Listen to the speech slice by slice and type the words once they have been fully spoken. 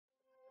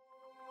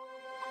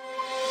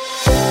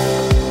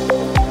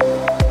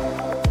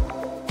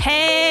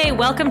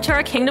Welcome to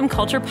our Kingdom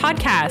Culture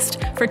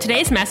podcast. For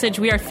today's message,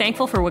 we are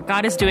thankful for what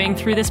God is doing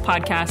through this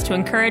podcast to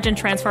encourage and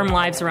transform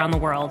lives around the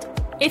world.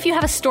 If you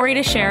have a story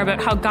to share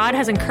about how God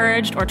has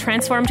encouraged or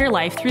transformed your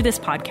life through this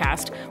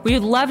podcast, we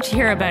would love to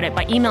hear about it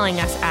by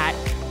emailing us at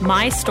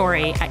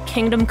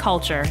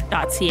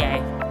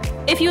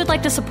mystory@kingdomculture.ca. If you would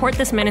like to support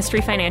this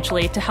ministry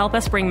financially to help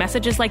us bring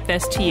messages like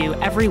this to you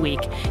every week,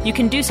 you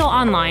can do so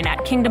online at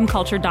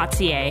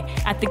kingdomculture.ca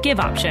at the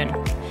Give option.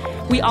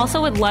 We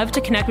also would love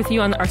to connect with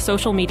you on our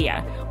social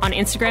media, on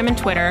Instagram and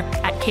Twitter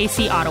at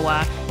KC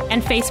Ottawa,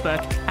 and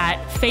Facebook at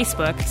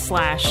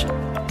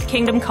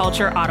Facebook/Kingdom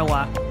Culture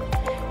Ottawa.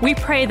 We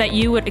pray that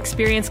you would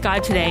experience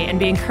God today and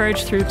be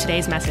encouraged through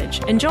today's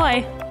message.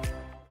 Enjoy!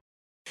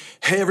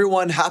 Hey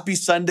everyone, happy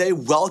Sunday.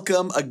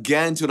 Welcome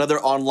again to another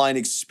online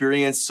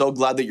experience. So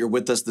glad that you're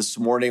with us this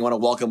morning. I want to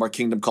welcome our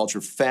Kingdom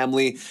Culture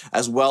family,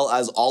 as well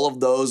as all of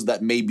those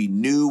that may be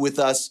new with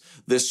us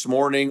this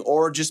morning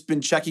or just been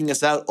checking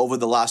us out over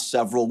the last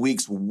several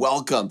weeks.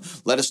 Welcome.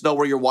 Let us know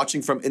where you're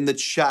watching from in the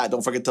chat.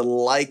 Don't forget to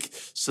like,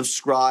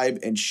 subscribe,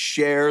 and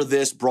share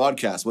this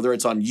broadcast, whether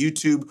it's on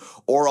YouTube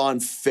or on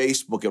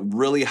Facebook. It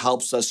really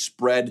helps us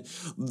spread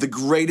the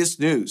greatest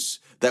news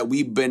that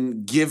we've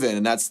been given,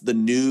 and that's the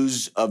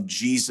news of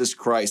Jesus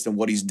Christ and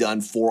what he's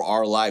done for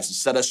our lives to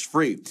set us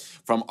free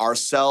from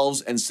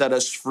ourselves and set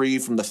us free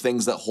from the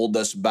things that hold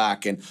us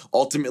back. And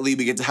ultimately,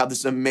 we get to have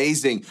this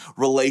amazing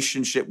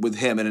relationship with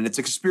him. And it's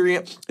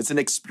an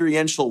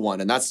experiential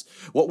one. And that's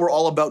what we're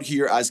all about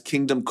here as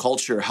Kingdom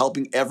Culture,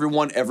 helping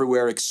everyone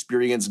everywhere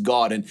experience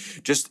God. And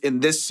just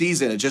in this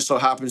season, it just so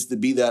happens to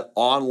be that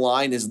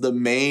online is the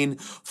main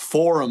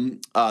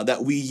forum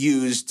that we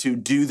use to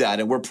do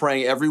that. And we're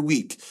praying every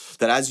week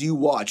that as you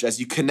watch, as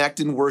you connect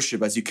in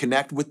worship, as you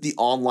connect with the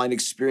online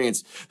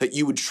experience, that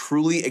you would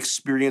truly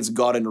experience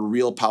God in a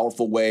real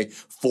powerful way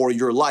for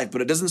your life.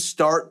 But it doesn't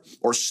start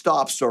or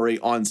stop,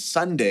 on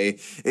Sunday.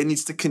 It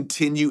needs to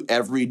continue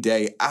every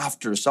day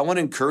after. So I want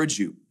to encourage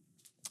you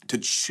to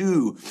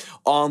chew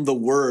on the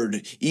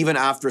word even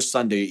after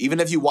Sunday. Even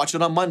if you watch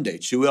it on Monday,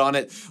 chew on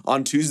it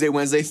on Tuesday,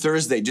 Wednesday,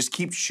 Thursday. Just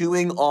keep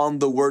chewing on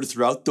the word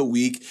throughout the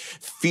week,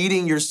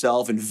 feeding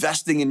yourself,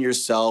 investing in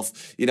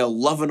yourself,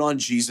 loving on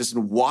Jesus,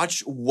 and watch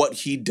what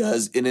he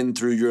does in and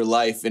through your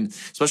life. And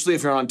especially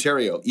if you're in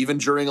Ontario, even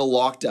during a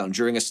lockdown,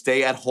 during a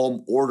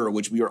stay-at-home order,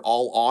 which we are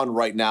all on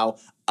right now,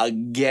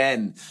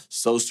 again,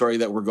 so sorry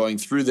that we're going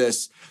through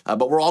this,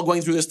 but we're all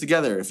going through this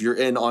together if you're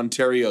in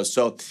Ontario.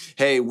 So,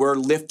 hey, we're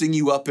lifting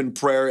you up in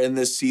prayer in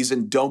this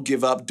season. Don't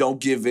give up. Don't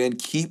give in.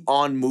 Keep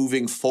on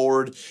moving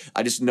forward.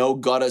 I just know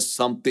God has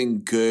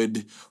something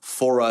good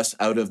for us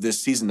out of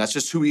this season. That's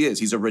just who he is.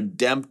 He's a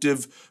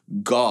redemptive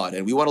God,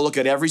 and we want to look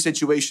at every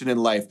situation in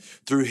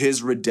life through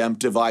his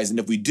redemptive eyes. And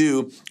if we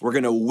do, we're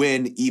going to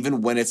win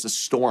even when it's a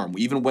storm,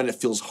 even when it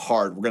feels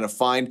hard. We're going to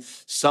find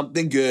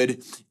something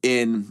good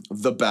in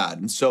the bad.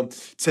 And so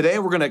today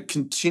we're going to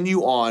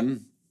continue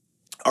on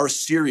our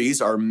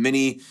series, our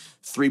mini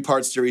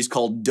three-part series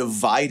called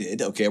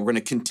Divided. Okay, we're going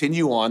to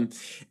continue on.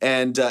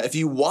 And if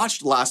you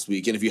watched last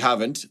week, and if you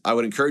haven't, I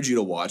would encourage you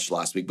to watch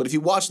last week. But if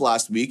you watched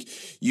last week,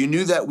 you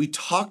knew that we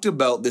talked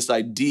about this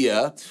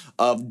idea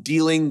of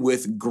dealing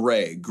with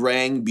gray.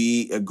 Gray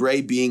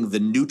being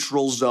the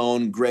neutral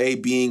zone, gray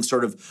being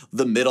sort of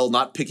the middle,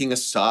 not picking a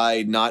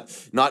side, not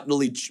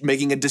really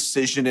making a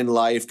decision in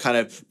life, kind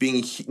of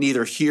being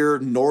neither here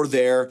nor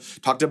there.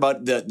 Talked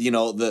about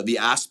the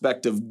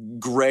aspect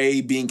of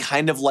gray being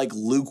kind of like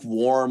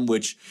lukewarm,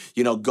 which,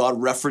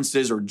 God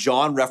references, or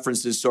John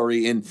references,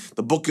 in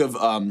the book of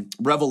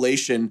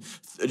Revelation,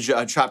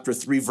 chapter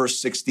 3, verse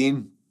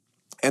 16.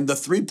 And the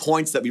 3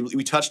 points that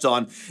we touched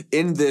on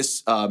in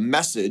this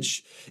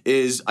message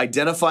is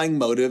identifying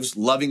motives,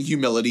 loving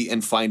humility,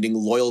 and finding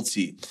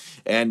loyalty.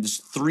 And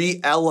 3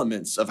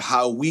 elements of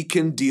how we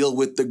can deal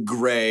with the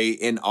gray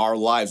in our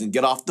lives and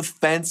get off the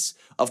fence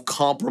of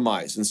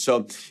compromise. And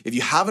so if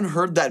you haven't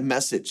heard that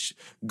message,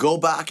 go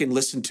back and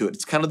listen to it.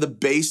 It's kind of the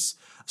base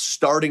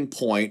starting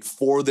point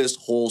for this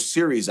whole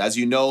series. As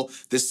you know,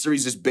 this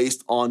series is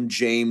based on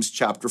James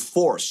chapter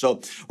 4.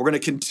 So we're going to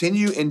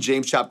continue in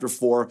James chapter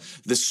 4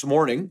 this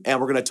morning, and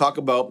we're going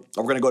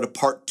to go to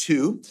part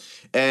 2.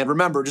 And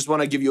remember, just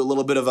want to give you a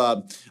little bit of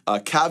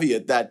a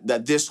caveat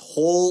that this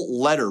whole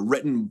letter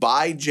written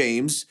by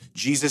James,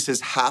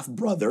 Jesus'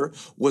 half-brother,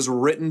 was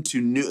written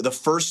to the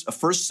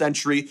first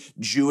century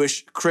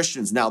Jewish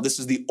Christians. Now, this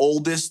is the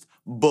oldest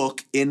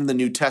book in the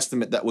New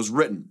Testament that was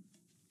written.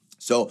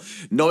 So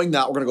knowing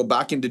that, we're going to go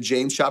back into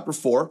James chapter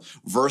 4,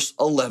 verse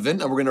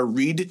 11, and we're going to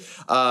read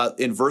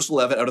in verse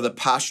 11 out of the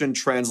Passion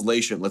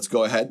Translation. Let's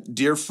go ahead.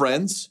 Dear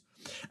friends,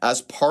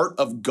 as part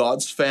of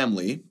God's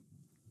family,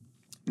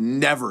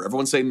 never,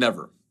 everyone say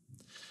never.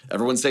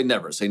 Everyone say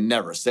never. Say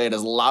never. Say it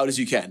as loud as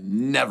you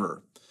can.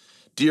 Never.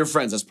 Dear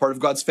friends, as part of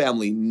God's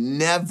family,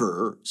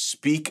 never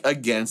speak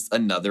against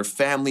another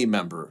family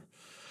member.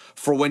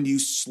 For when you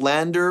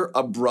slander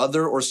a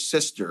brother or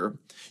sister,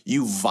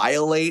 you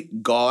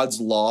violate God's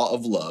law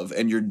of love,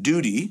 and your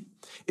duty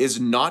is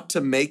not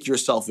to make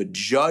yourself a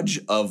judge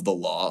of the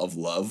law of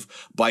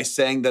love by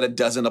saying that it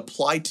doesn't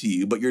apply to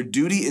you, but your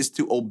duty is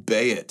to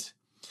obey it.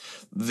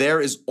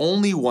 there is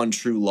only one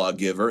true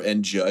lawgiver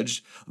and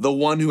judge, the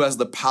one who has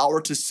the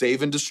power to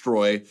save and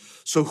destroy.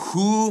 So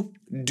who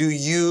do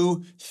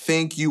you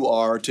think you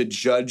are to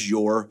judge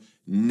your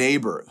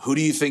neighbor? Who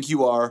do you think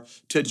you are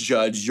to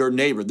judge your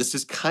neighbor? This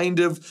is this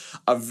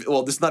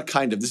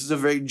is a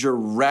very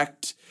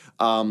direct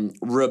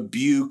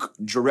rebuke,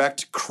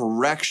 direct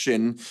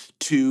correction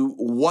to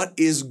what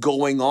is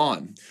going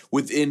on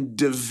within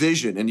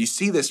division. And you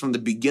see this from the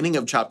beginning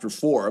of chapter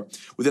 4,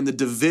 within the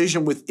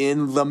division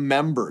within the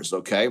members,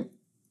 okay?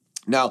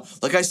 Now,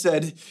 like I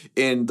said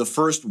in the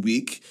first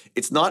week,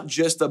 it's not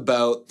just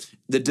about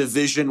the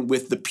division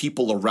with the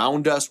people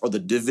around us or the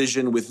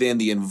division within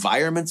the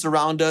environments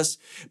around us,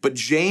 but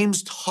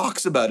James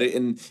talks about it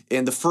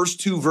in the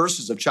first 2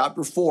 verses of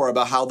chapter 4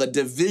 about how the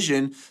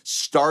division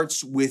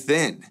starts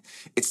within.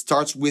 It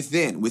starts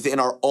within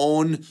our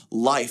own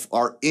life,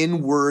 our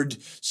inward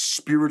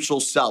spiritual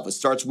self. It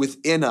starts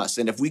within us.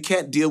 And if we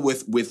can't deal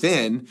with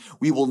within,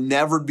 we will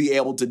never be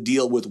able to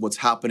deal with what's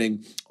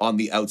happening on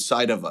the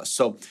outside of us.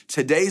 So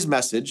today's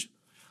message,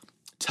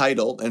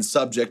 title and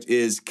subject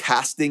is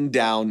Casting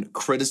Down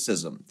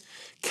Criticism.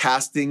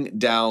 Casting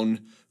down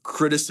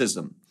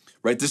criticism.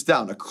 Write this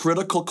down. A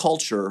critical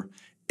culture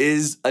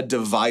is a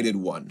divided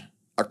one.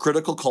 A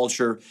critical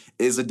culture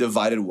is a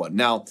divided one.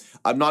 Now,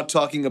 I'm not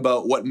talking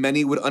about what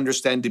many would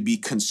understand to be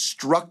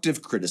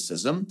constructive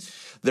criticism.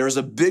 There is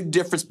a big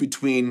difference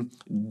between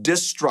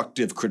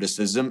destructive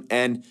criticism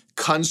and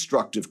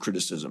constructive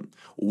criticism.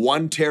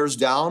 One tears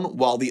down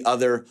while the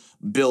other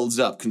builds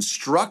up.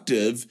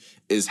 Constructive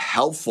is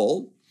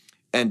helpful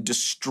and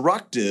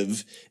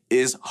destructive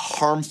is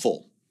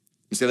harmful.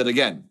 Let me say that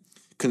again.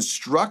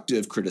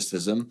 Constructive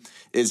criticism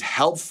is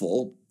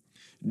helpful.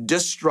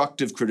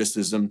 Destructive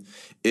criticism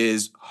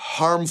is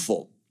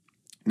harmful.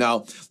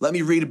 Now, let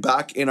me read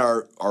back in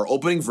our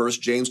opening verse,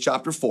 James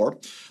chapter 4,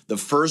 the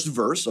first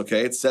verse,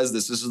 okay? It says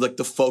this is like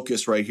the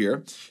focus right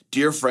here.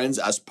 Dear friends,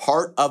 as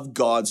part of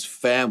God's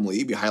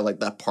family, we highlight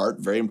that part,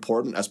 very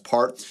important, as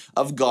part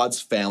of God's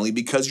family,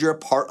 because you're a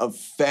part of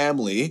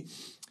family,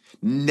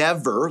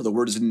 never, the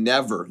word is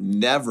never,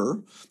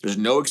 there's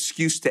no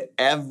excuse to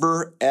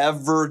ever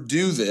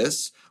do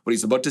this, what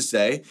he's about to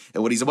say.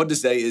 And what he's about to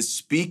say is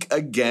speak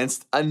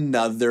against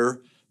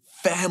another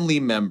family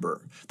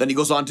member. Then he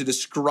goes on to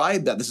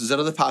describe that. This is out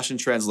of the Passion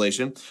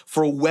Translation.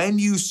 For when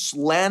you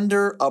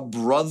slander a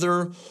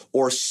brother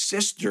or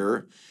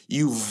sister,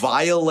 you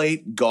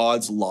violate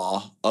God's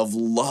law of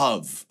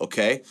love,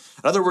 okay?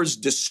 In other words,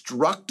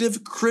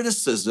 destructive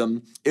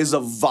criticism is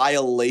a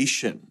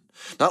violation,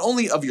 not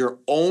only of your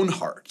own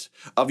heart,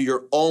 of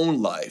your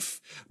own life,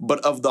 but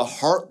of the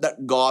heart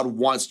that God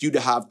wants you to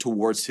have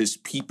towards his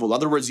people. In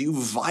other words, you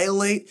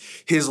violate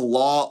his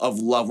law of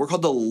love. We're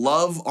called to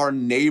love our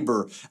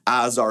neighbor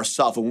as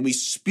ourselves. And when we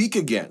speak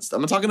against, I'm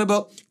not talking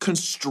about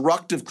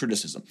constructive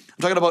criticism.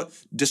 I'm talking about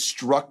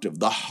destructive,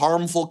 the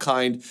harmful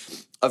kind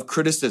of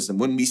criticism.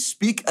 When we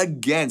speak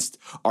against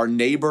our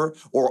neighbor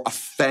or a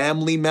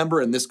family member,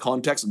 in this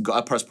context,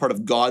 as part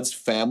of God's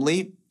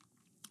family,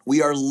 we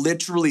are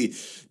literally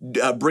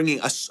bringing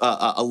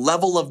a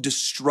level of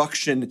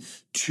destruction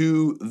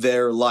to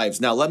their lives.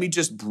 Now, let me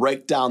just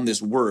break down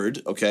this word,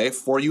 okay,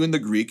 for you in the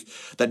Greek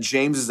that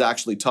James is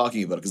actually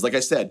talking about. Because like I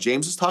said,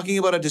 James is talking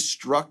about a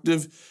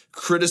destructive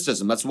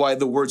criticism. That's why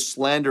the word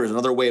slander is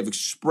another way of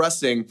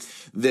expressing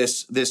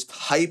this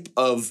type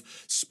of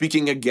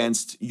speaking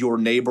against your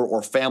neighbor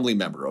or family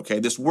member, okay?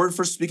 This word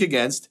for speak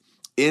against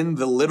in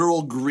the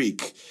literal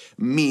Greek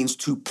means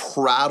to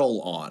prattle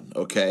on,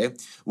 okay?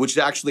 Which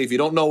actually, if you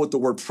don't know what the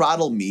word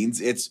prattle means,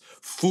 it's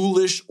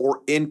foolish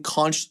or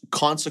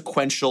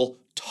inconsequential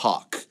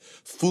talk.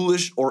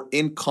 Foolish or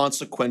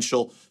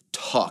inconsequential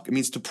talk. It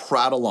means to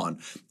prattle on.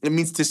 It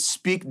means to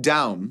speak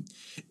down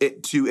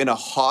in a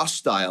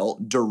hostile,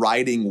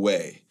 deriding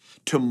way,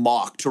 to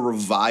mock, to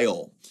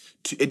revile.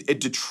 It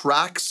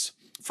detracts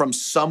from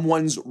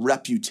someone's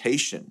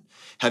reputation.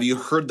 Have you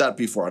heard that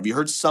before? Have you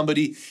heard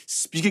somebody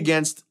speak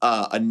against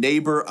a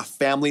neighbor, a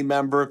family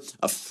member,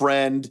 a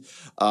friend,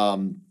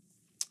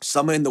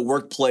 someone in the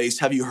workplace?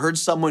 Have you heard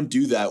someone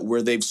do that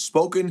where they've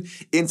spoken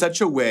in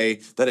such a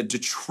way that it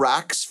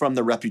detracts from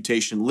their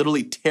reputation,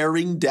 literally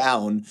tearing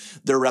down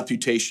their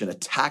reputation,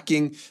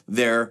 attacking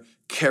their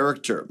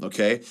character,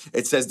 okay?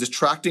 It says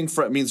detracting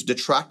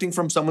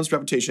from someone's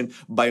reputation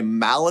by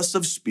malice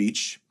of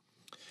speech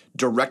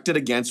directed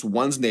against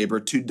one's neighbor,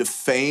 to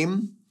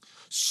defame,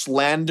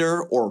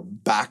 slander, or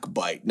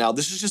backbite. Now,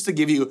 this is just to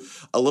give you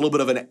a little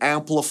bit of an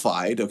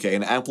amplified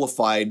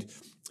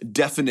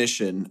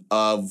definition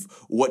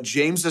of what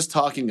James is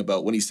talking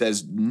about when he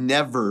says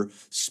never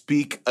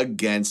speak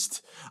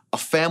against a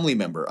family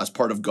member as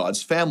part of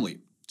God's family.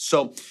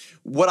 So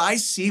what I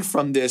see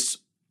from these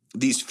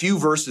few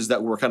verses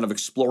that we're kind of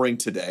exploring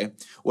today,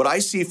 what I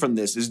see from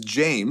this is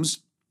James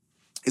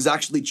is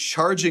actually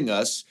charging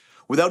us,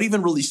 without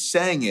even really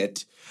saying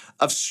it,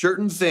 of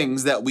certain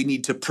things that we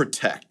need to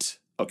protect,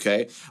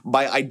 okay?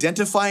 By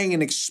identifying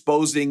and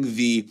exposing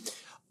the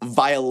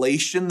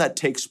violation that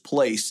takes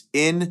place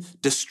in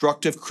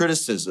destructive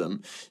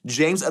criticism,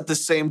 James at the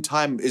same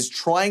time is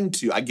trying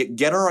to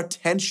get our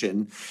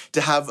attention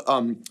to have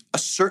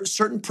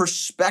certain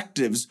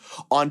perspectives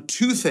on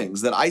two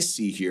things that I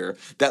see here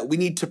that we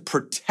need to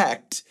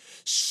protect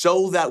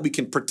so that we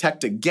can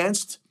protect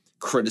against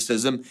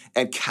criticism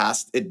and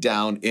cast it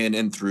down in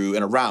and through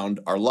and around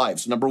our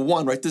lives. So number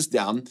one, write this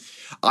down.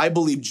 I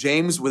believe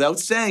James, without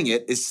saying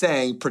it, is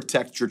saying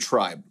protect your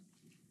tribe.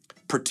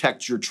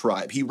 Protect your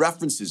tribe. He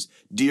references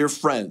dear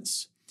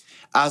friends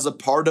as a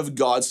part of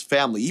God's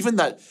family. Even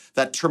that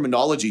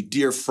terminology,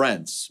 dear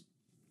friends,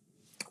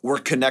 we're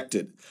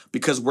connected.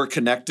 Because we're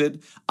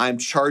connected, I'm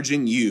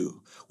charging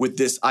you with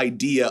this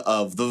idea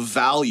of the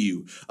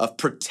value of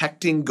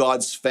protecting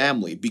God's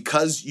family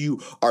because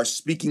you are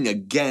speaking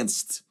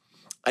against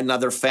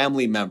another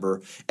family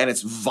member and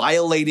it's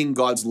violating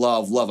God's law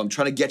of love. I'm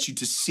trying to get you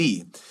to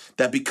see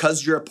that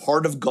because you're a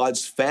part of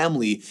God's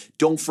family,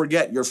 don't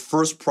forget your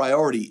first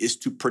priority is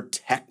to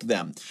protect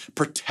them.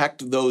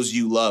 Protect those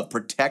you love.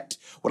 Protect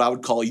what I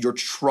would call your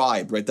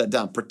tribe. Write that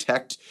down.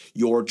 Protect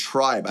your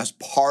tribe as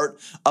part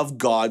of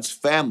God's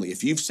family.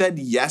 If you've said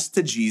yes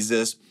to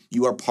Jesus,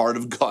 you are part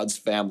of God's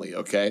family,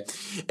 okay?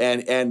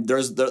 And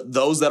there's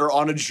those that are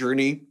on a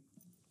journey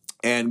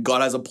and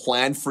God has a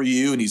plan for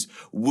you and he's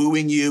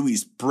wooing you,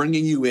 he's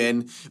bringing you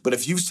in. But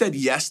if you've said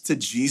yes to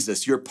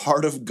Jesus, you're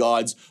part of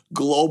God's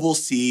Global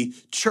C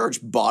church,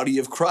 body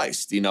of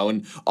Christ,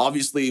 and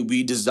obviously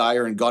we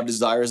desire and God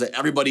desires that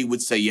everybody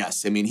would say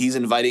yes. I mean, he's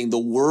inviting the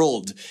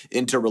world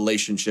into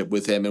relationship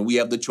with him and we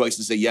have the choice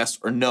to say yes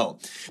or no.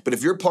 But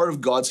if you're part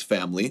of God's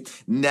family,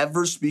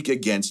 never speak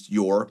against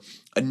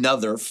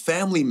another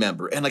family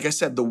member. And like I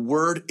said, the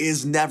word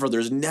is never.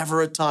 There's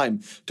never a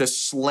time to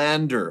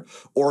slander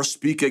or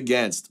speak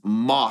against,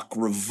 mock,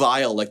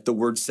 revile, like the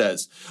word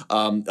says,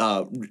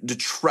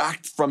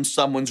 detract from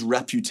someone's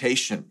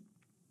reputation,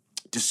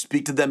 to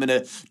speak to them in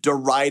a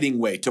deriding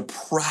way, to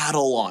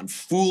prattle on,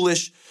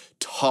 foolish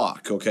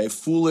talk, okay?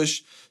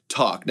 Foolish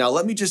talk. Now,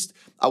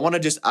 I want to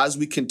just, as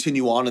we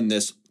continue on in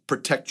this,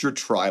 protect your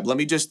tribe, let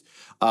me just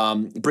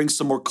bring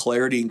some more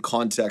clarity and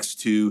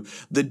context to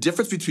the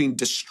difference between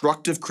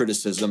destructive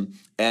criticism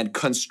and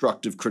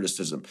constructive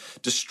criticism.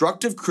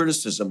 Destructive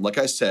criticism, like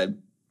I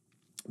said,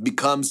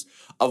 becomes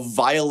a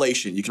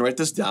violation. You can write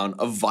this down,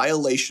 a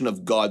violation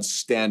of God's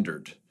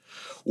standard.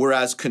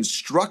 Whereas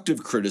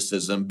constructive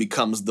criticism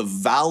becomes the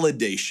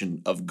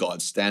validation of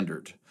God's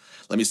standard.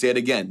 Let me say it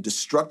again.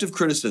 Destructive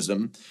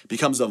criticism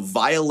becomes a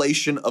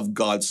violation of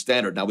God's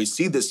standard. Now we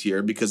see this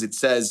here because it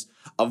says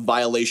a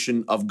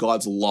violation of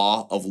God's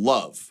law of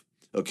love.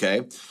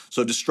 Okay?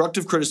 So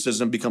destructive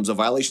criticism becomes a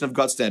violation of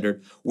God's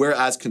standard,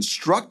 whereas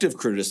constructive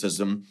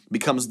criticism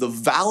becomes the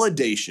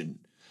validation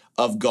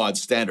of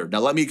God's standard.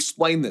 Now let me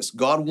explain this.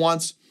 God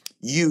wants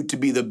you to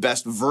be the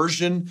best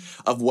version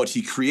of what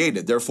he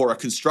created. Therefore, a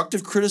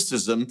constructive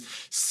criticism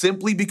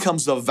simply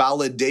becomes a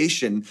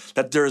validation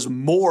that there is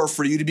more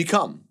for you to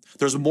become.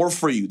 There's more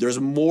for you. There's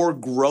more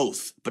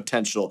growth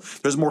potential.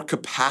 There's more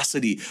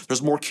capacity.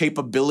 There's more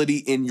capability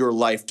in your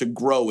life to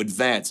grow,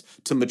 advance,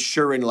 to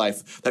mature in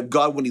life. That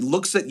God, when he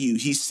looks at you,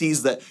 he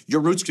sees that your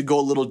roots could go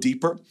a little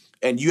deeper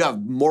and you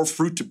have more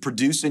fruit to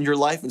produce in your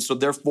life. And so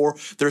therefore,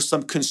 there's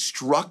some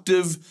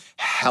constructive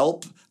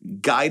help,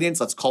 guidance,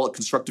 let's call it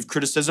constructive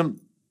criticism,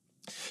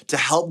 to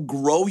help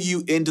grow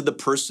you into the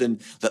person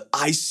that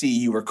I see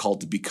you are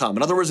called to become.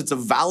 In other words, it's a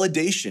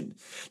validation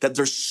that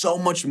there's so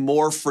much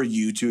more for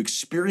you to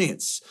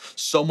experience,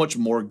 so much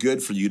more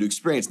good for you to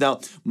experience.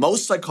 Now,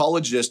 most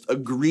psychologists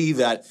agree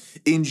that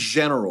in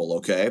general,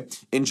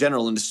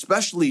 and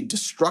especially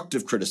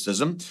destructive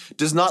criticism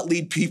does not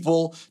lead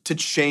people to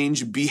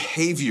change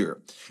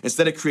behavior.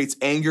 Instead, it creates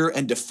anger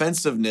and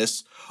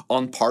defensiveness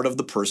on the part of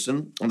the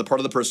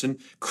person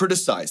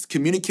criticized.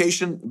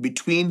 Communication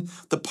between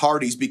the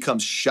parties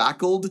becomes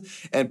shackled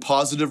and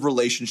positive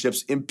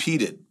relationships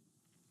impeded.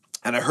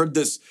 And I heard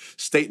this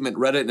statement,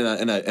 read it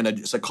in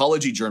a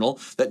psychology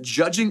journal, that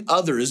judging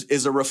others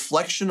is a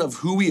reflection of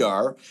who we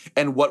are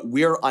and what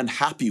we're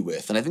unhappy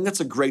with. And I think that's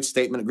a great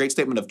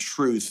statement of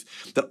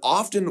truth, that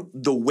often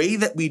the way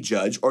that we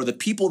judge or the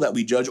people that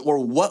we judge or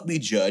what we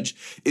judge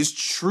is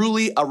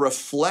truly a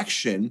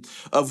reflection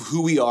of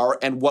who we are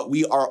and what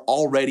we are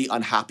already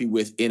unhappy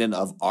with in and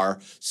of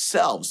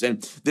ourselves.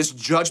 And this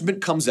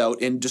judgment comes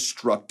out in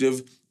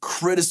destructive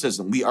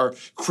criticism. We are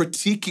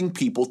critiquing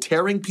people,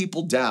 tearing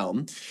people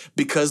down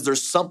because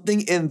there's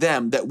something in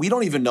them that we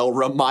don't even know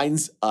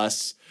reminds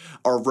us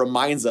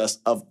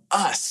of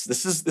us.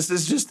 This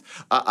is just,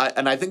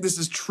 and I think this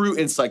is true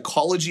in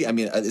psychology. I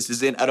mean, this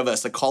is out of a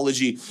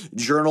psychology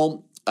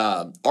journal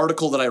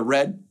article that I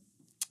read.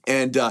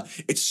 And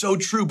it's so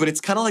true, but it's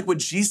kind of like what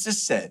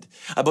Jesus said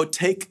about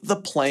take the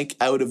plank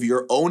out of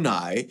your own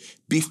eye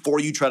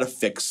before you try to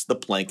fix the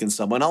plank in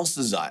someone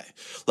else's eye.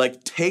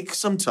 Like, take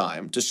some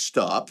time to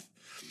stop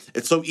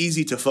It's so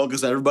easy to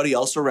focus on everybody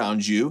else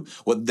around you,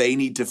 what they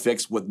need to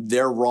fix, what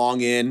they're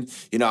wrong in,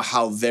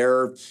 how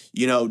they're,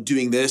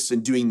 doing this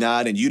and doing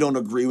that, and you don't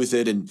agree with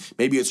it, and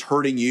maybe it's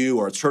hurting you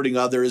or it's hurting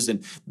others,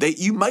 and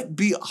you might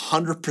be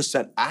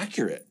 100%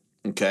 accurate.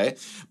 Okay,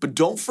 but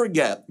don't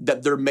forget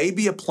that there may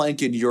be a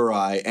plank in your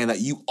eye and that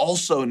you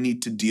also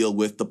need to deal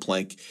with the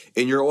plank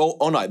in your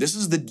own eye. This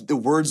is the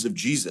words of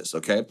Jesus,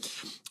 okay?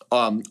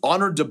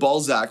 Honor de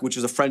Balzac, which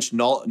is a French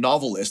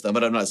novelist. I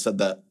might have not said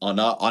that.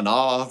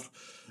 Honor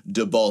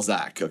de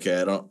Balzac, okay?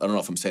 I don't know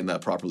if I'm saying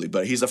that properly,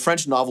 but he's a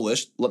French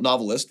novelist,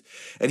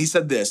 and he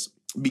said this: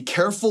 be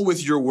careful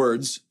with your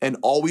words and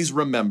always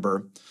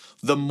remember,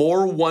 the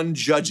more one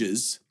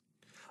judges,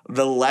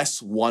 the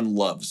less one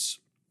loves.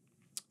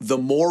 The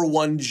more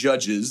one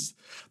judges,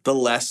 the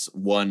less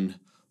one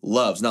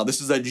loves. Now, this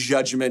is a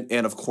judgment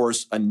and, of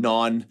course, a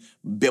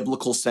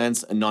non-biblical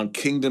sense, a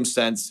non-kingdom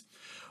sense.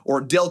 Or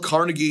Dale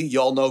Carnegie,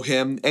 y'all know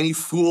him. Any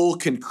fool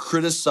can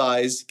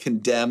criticize,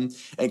 condemn,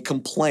 and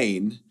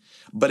complain,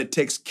 but it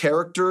takes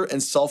character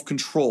and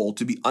self-control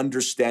to be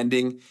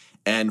understanding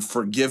and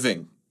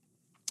forgiving.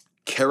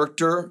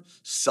 Character,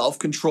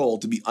 self-control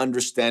to be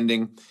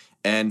understanding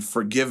and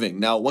forgiving.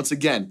 Now, once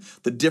again,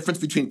 the difference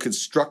between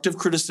constructive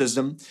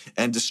criticism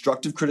and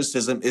destructive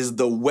criticism is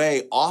the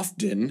way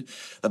often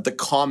that the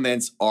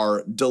comments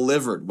are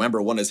delivered.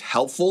 Remember, one is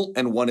helpful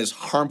and one is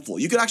harmful.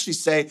 You could actually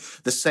say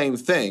the same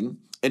thing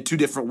in two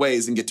different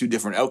ways and get two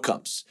different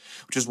outcomes,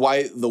 which is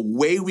why the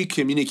way we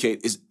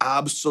communicate is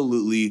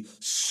absolutely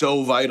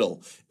so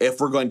vital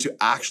if we're going to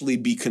actually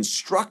be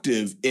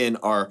constructive in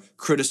our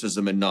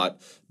criticism and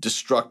not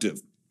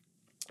destructive.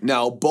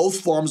 Now,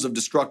 both forms of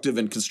destructive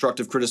and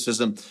constructive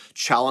criticism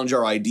challenge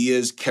our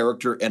ideas,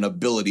 character, and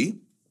ability.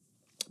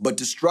 But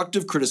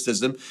destructive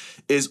criticism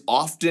is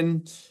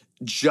often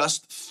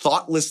just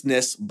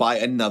thoughtlessness by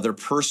another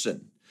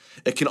person.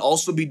 It can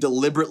also be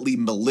deliberately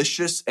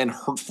malicious and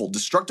hurtful.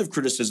 Destructive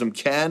criticism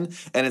can,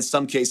 and in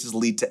some cases,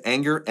 lead to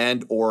anger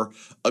and or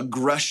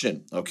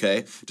aggression,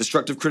 okay?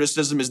 Destructive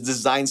criticism is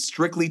designed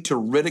strictly to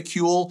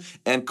ridicule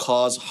and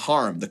cause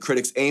harm. The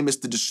critic's aim is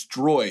to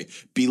destroy,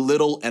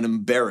 belittle, and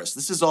embarrass.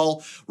 This is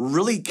all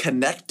really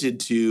connected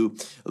to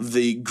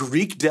the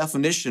Greek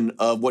definition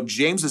of what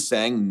James is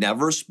saying: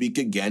 never speak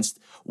against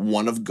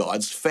one of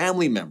God's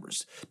family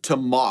members, to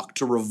mock,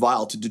 to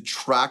revile, to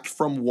detract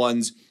from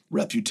one's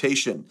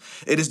reputation.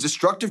 It is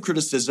destructive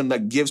criticism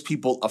that gives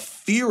people a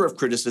fear of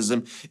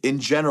criticism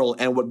in general,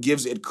 and what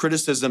gives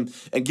criticism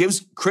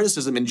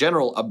in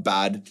general a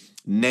bad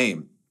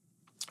name.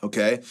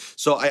 Okay,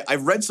 so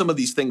I've read some of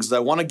these things. I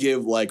want to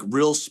give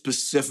real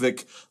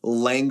specific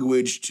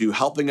language to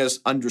helping us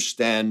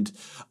understand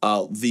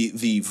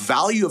the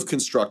value of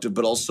constructive,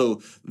 but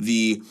also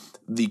the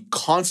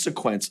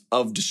consequence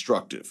of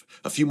destructive.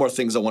 A few more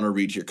things I want to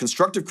read here.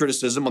 Constructive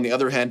criticism, on the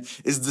other hand,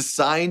 is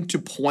designed to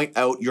point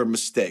out your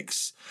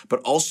mistakes, but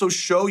also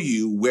show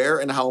you where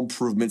and how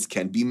improvements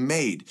can be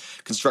made.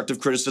 Constructive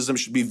criticism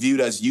should be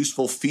viewed as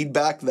useful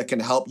feedback that can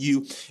help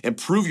you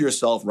improve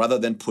yourself rather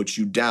than put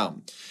you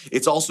down.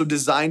 It's also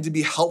designed to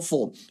be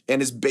helpful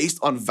and is based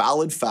on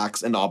valid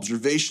facts and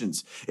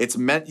observations. It's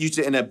meant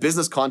in a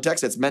business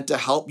context, it's meant to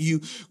help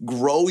you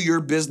grow your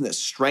business,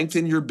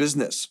 strengthen your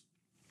business.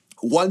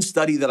 One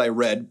study that I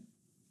read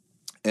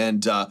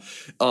and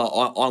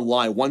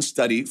online, one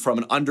study from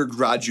an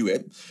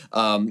undergraduate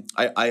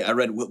I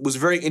read was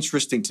very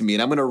interesting to me,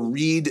 and I'm going to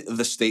read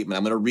the statement.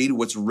 I'm going to read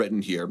what's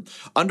written here.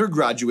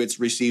 Undergraduates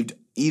received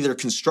either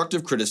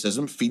constructive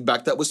criticism,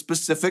 feedback that was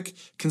specific,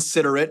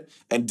 considerate,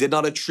 and did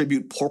not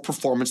attribute poor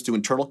performance to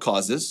internal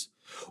causes,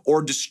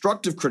 or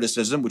destructive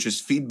criticism, which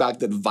is feedback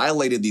that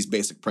violated these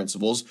basic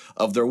principles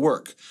of their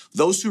work.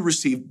 Those who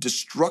received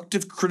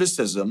destructive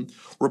criticism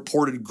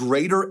reported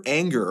greater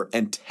anger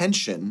and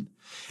tension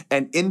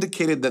and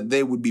indicated that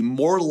they would be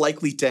more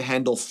likely to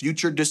handle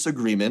future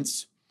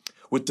disagreements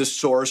with the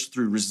source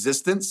through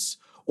resistance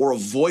or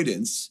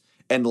avoidance,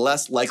 and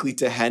less likely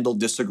to handle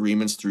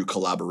disagreements through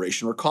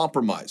collaboration or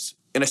compromise.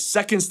 In a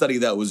second study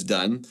that was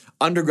done,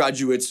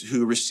 undergraduates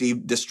who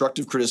received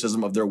destructive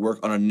criticism of their work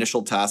on an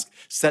initial task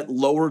set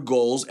lower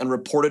goals and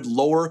reported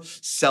lower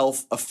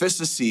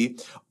self-efficacy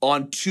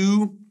on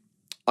two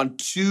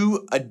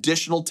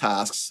additional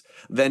tasks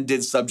than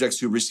did subjects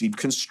who received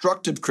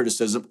constructive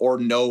criticism or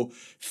no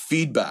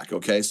feedback.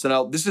 Okay, so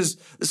now this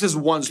is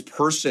one's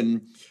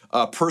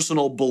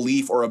personal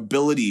belief or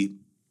ability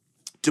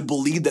to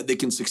believe that they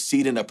can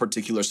succeed in a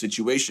particular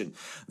situation.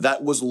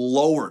 That was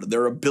lowered.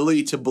 Their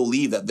ability to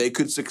believe that they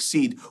could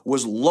succeed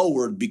was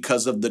lowered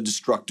because of the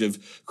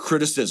destructive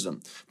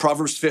criticism.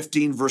 Proverbs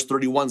 15 verse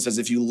 31 says,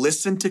 if you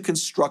listen to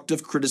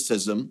constructive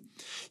criticism,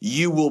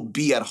 you will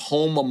be at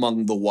home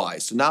among the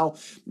wise. So now,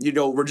 we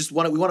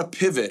want to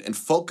pivot and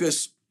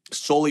focus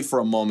solely for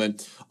a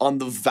moment on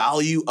the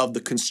value of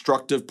the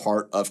constructive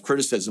part of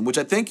criticism, which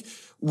I think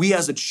we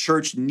as a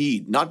church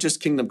need, not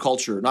just Kingdom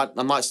Culture.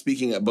 I'm not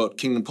speaking about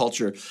Kingdom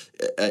Culture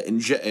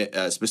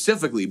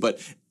specifically, but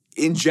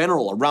in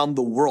general, around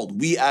the world,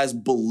 we as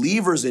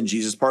believers in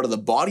Jesus, part of the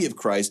body of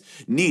Christ,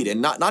 need,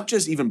 and not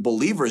just even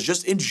believers,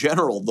 just in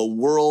general, the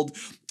world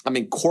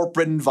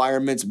corporate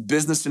environments,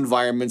 business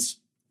environments,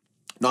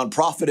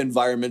 nonprofit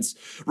environments,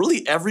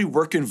 really every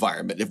work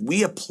environment. If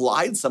we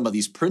applied some of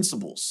these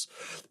principles,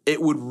 it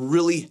would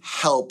really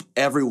help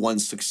everyone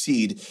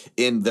succeed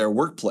in their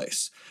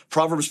workplace.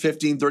 Proverbs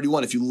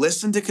 15:31, if you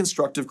listen to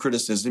constructive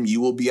criticism, you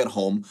will be at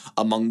home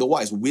among the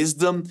wise.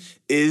 Wisdom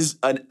is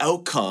an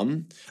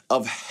outcome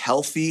of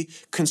healthy,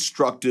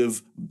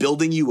 constructive,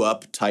 building you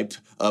up type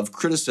of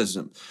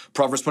criticism.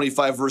 Proverbs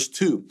 25 verse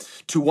 2,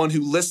 to one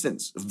who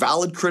listens,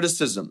 valid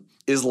criticism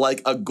is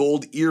like a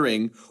gold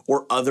earring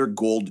or other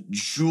gold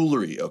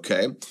jewelry,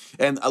 okay?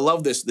 And I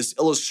love this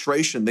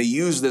illustration. They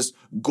use this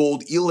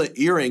gold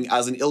earring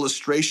as an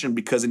illustration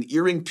because an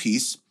earring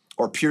piece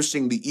or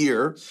piercing the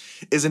ear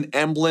is an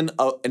emblem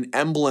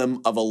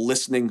of a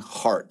listening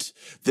heart.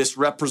 This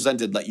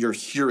represented that you're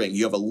hearing,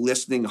 you have a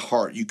listening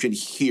heart, you can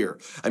hear.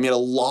 I mean, a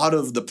lot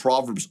of the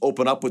Proverbs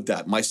open up with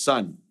that. My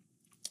son,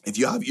 if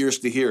you have ears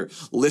to hear,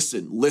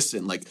 listen,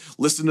 like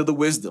listen to the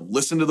wisdom,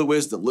 listen to the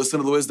wisdom, listen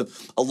to the wisdom.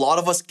 A lot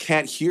of us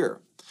can't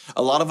hear.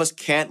 A lot of us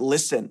can't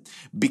listen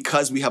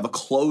because we have a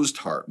closed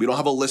heart. We don't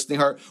have a listening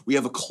heart. We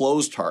have a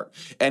closed heart.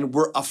 And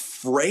we're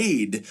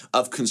afraid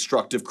of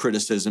constructive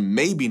criticism,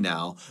 maybe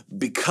now,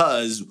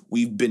 because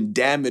we've been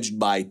damaged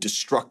by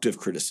destructive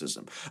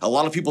criticism. A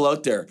lot of people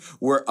out there,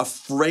 we're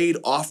afraid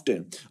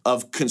often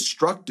of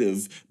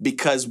constructive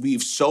because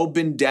we've so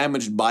been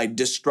damaged by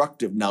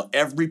destructive. Now,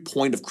 every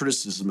point of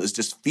criticism is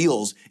just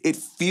feels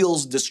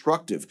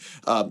destructive.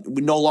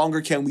 We no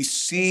longer can we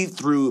see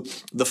through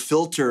the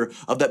filter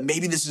of that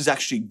maybe this is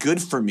actually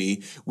good for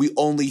me. We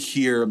only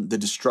hear the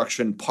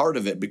destruction part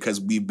of it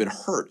because we've been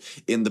hurt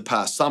in the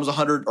past.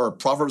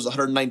 Proverbs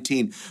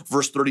 119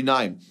 verse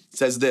 39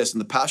 says this in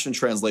the Passion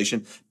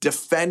Translation,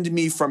 defend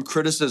me from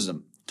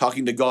criticism.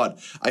 Talking to God,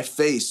 I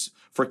face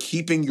for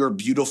keeping your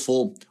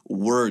beautiful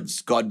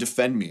words. God,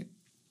 defend me.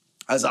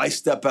 As I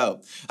step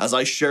out, as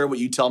I share what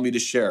you tell me to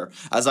share,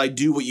 as I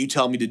do what you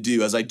tell me to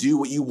do, as I do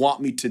what you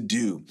want me to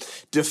do,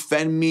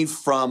 defend me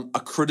from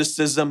a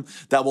criticism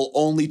that will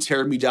only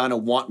tear me down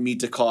and want me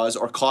to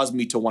cause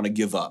me to want to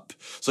give up.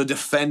 So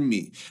defend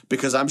me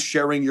because I'm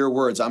sharing your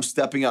words. I'm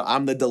stepping out.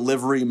 I'm the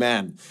delivery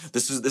man.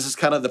 This is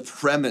kind of the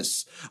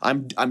premise.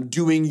 I'm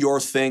doing your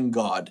thing,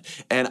 God,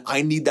 and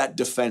I need that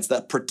defense,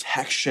 that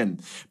protection,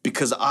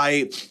 because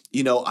I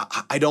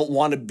don't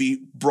want to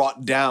be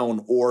brought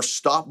down or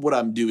stop what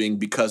I'm doing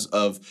because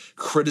of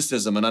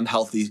criticism, an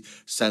unhealthy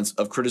sense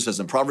of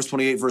criticism. Proverbs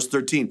 28 verse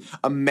 13,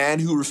 a man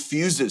who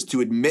refuses to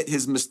admit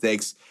his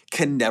mistakes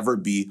can never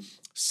be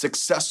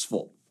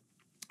successful.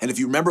 And if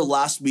you remember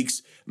last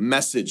week's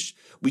message,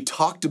 we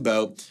talked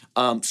about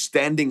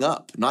standing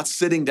up, not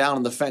sitting down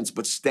on the fence,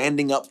 but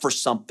standing up for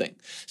something,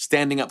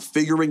 standing up,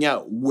 figuring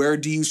out where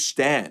do you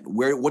stand?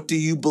 What do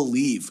you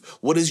believe?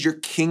 What is your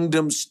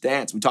kingdom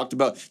stance? We talked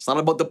about, it's not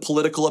about the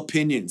political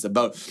opinions,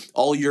 about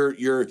all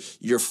your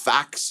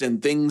facts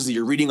and things that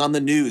you're reading on the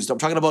news. I'm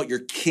talking about your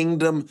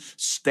kingdom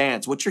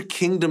stance. What's your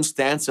kingdom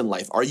stance in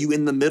life? Are you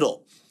in the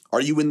middle? Are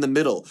you in the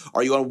middle?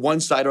 Are you on one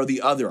side or the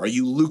other? Are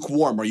you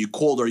lukewarm? Are you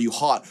cold? Are you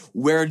hot?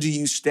 Where do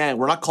you stand?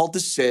 We're not called to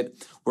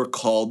sit. We're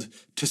called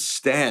to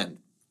stand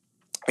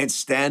and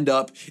stand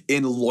up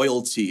in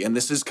loyalty. And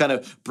this is kind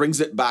of brings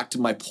it back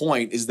to my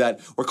point is that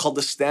we're called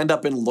to stand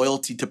up in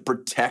loyalty to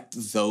protect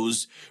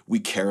those we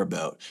care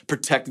about,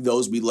 protect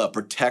those we love,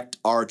 protect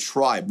our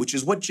tribe, which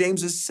is what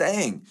James is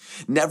saying.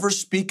 Never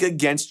speak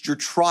against your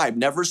tribe.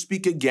 Never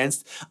speak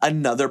against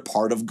another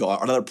part of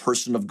God, another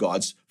person of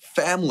God's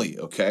family,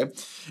 okay?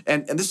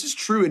 And this is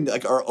true in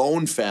like our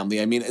own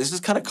family. I mean, this is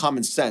kind of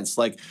common sense.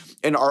 Like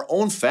in our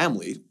own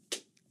family,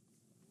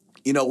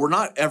 we're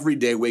not every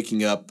day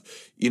waking up,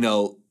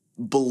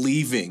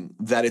 believing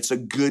that it's a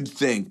good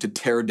thing to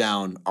tear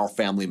down our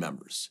family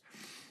members.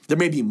 There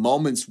may be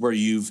moments where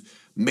you've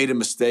made a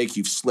mistake,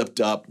 you've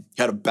slipped up, you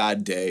had a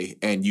bad day,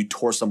 and you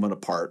tore someone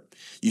apart.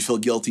 You feel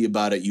guilty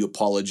about it, you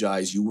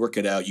apologize, you work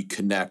it out, you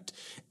connect,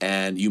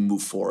 and you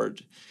move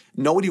forward.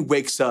 Nobody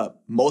wakes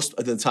up, most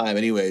of the time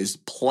anyways,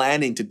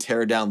 planning to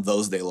tear down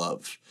those they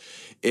love.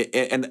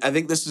 And I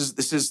think this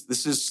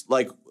is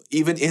like,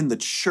 even in the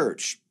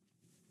church,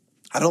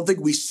 I don't think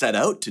we set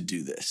out to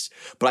do this,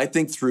 but I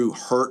think through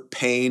hurt,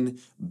 pain,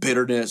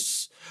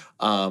 bitterness,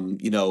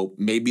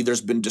 maybe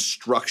there's been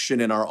destruction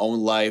in our own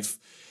life.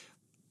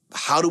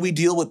 How do we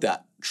deal with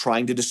that?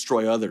 Trying to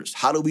destroy others.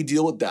 How do we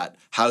deal with that?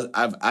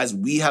 As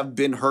we have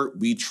been hurt,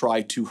 we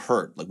try to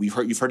hurt. Like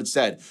you've heard it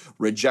said,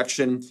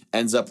 rejection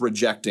ends up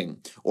rejecting,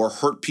 or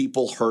hurt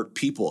people hurt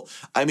people.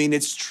 I mean,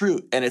 it's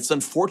true and it's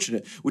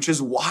unfortunate, which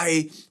is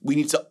why we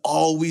need to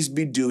always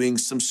be doing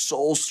some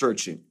soul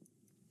searching.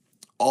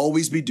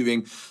 Always be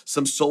doing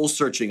some soul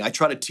searching. I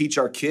try to teach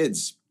our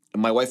kids,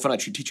 and my wife and I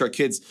teach our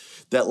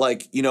kids that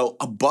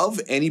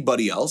above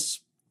anybody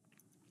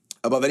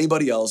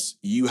else,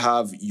 you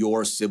have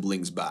your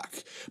siblings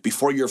back.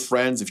 Before your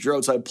friends, if you're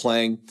outside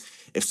playing,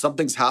 if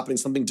something's happening,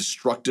 something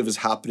destructive is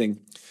happening,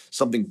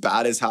 something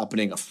bad is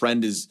happening, a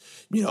friend is,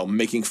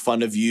 making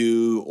fun of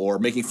you or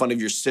making fun of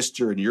your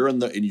sister, and you're in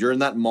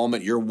that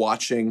moment, you're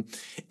watching,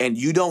 and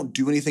you don't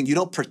do anything, you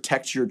don't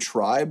protect your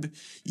tribe,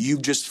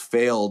 you've just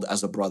failed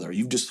as a brother.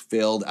 You've just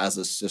failed as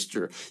a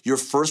sister. Your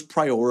first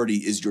priority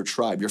is your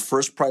tribe. Your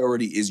first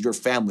priority is your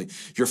family.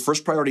 Your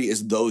first priority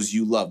is those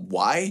you love.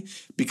 Why?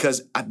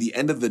 Because at the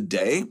end of the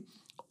day,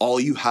 all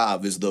you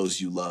have is those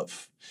you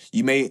love.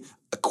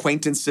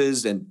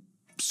 Acquaintances and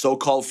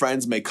so-called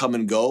friends may come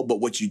and go, but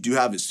what you do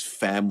have is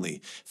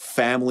family.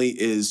 Family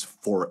is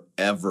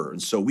forever. And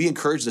so we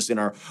encourage this in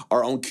our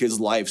own kids'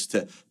 lives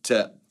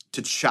to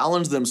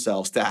challenge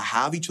themselves, to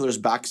have each other's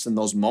backs in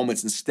those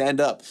moments and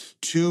stand up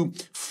to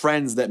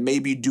friends that may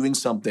be doing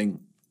something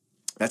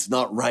that's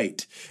not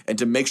right, and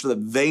to make sure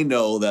that they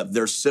know that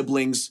their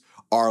siblings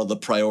are the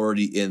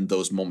priority in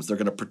those moments. They're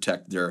going to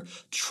protect their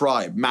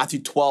tribe.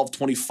 Matthew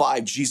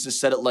 12:25, Jesus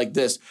said it like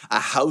this: a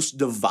house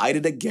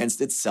divided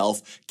against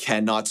itself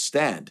cannot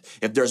stand.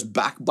 If there's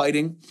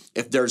backbiting,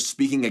 if there's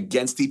speaking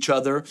against each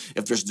other,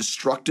 if there's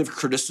destructive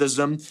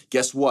criticism,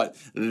 guess what?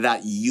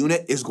 That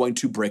unit is going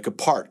to break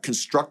apart.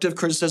 Constructive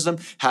criticism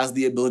has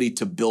the ability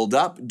to build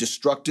up.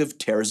 Destructive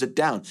tears it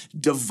down,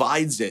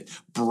 divides it,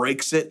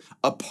 breaks it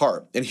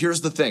apart. And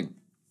here's the thing.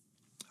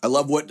 I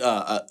love what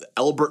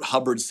Elbert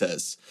Hubbard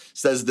says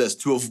this: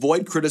 to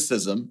avoid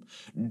criticism,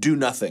 do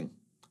nothing,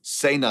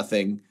 say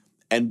nothing,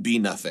 and be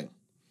nothing.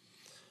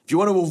 If you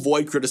want to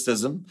avoid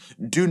criticism,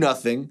 do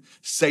nothing,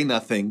 say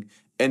nothing,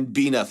 and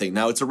be nothing.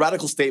 Now, it's a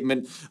radical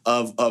statement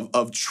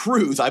of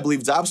truth. I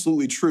believe it's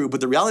absolutely true, but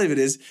the reality of it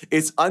is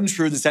it's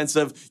untrue in the sense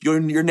of you're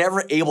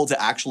never able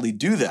to actually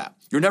do that.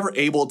 You're never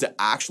able to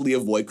actually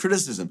avoid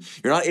criticism.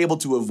 You're not able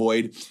to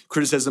avoid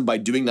criticism by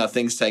doing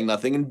nothing, saying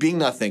nothing, and being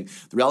nothing.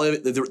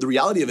 The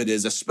reality of it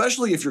is,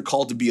 especially if you're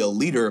called to be a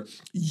leader,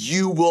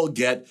 you will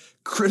get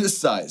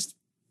criticized.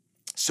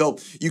 So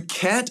you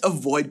can't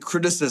avoid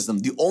criticism.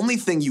 The only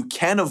thing you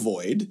can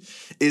avoid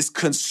is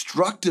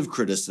constructive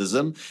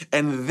criticism,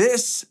 and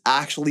this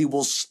actually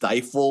will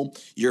stifle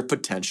your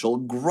potential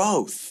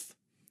growth.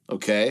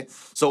 Okay?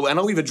 So I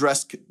know we've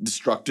addressed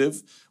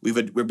destructive. We've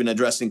been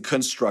addressing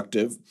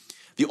constructive.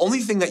 The only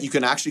thing that you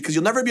can actually, because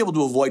you'll never be able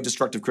to avoid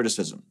destructive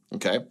criticism,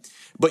 okay?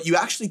 But you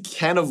actually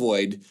can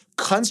avoid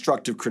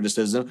constructive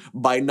criticism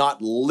by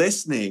not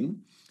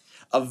listening,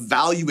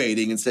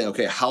 evaluating, and saying,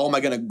 okay, how am I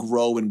going to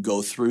grow and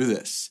go through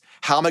this?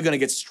 How am I going to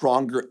get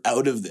stronger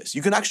out of this?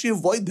 You can actually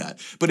avoid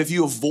that. But if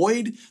you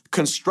avoid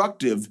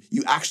constructive,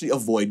 you actually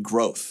avoid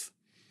growth.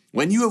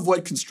 When you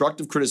avoid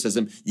constructive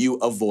criticism, you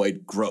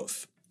avoid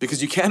growth. Because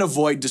you can't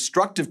avoid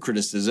destructive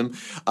criticism.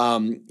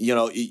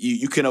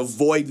 You can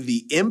avoid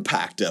the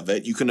impact of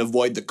it. You can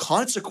avoid the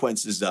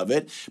consequences of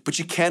it, but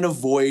you can't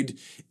avoid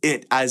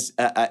it as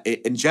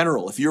in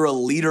general. If you're a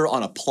leader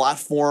on a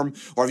platform,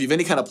 or if you have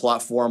any kind of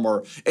platform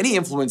or any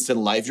influence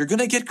in life, you're going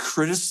to get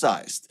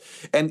criticized.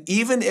 And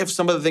even if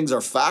some of the things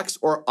are facts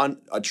or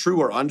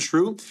true or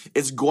untrue,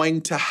 it's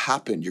going to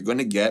happen. You're going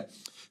to get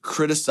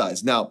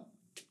criticized. Now,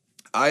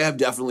 I have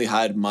definitely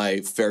had my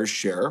fair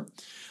share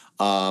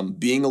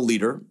being a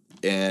leader,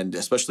 and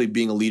especially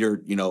being a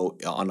leader,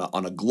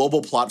 on a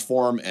global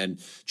platform and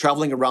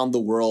traveling around the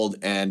world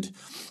and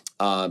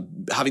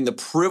having the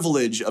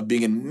privilege of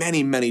being in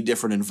many, many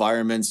different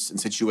environments and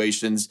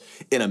situations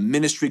in a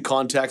ministry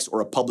context or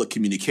a public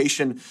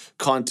communication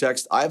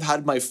context. I've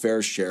had my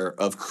fair share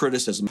of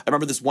criticism. I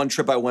remember this one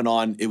trip I went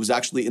on. It was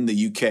actually in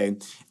the UK,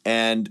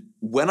 and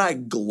when I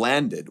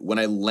landed,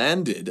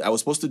 I was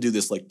supposed to do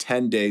this like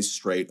 10 days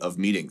straight of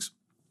meetings.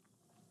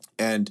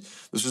 And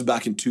this was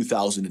back in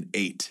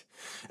 2008.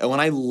 And when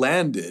I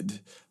landed,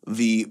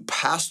 the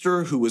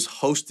pastor who was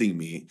hosting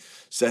me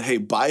said, hey,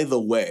 by the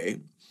way,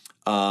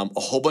 a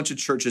whole bunch of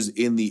churches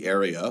in the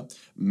area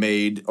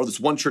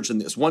one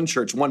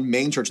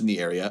main church in the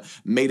area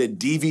made a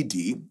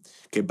DVD,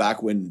 okay,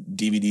 back when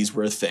DVDs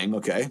were a thing,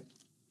 okay,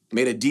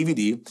 made a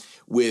DVD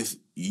with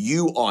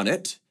you on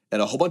it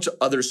and a whole bunch of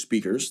other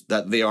speakers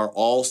that they are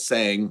all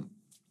saying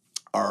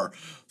are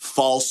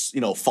false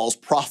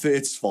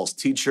prophets, false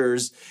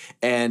teachers.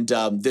 And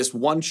this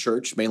one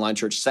church, mainline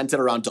church, sent it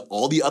around to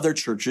all the other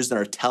churches that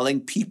are telling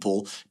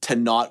people to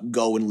not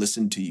go and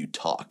listen to you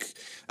talk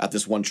at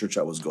this one church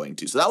I was going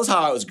to. So that was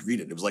how I was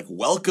greeted. It was like,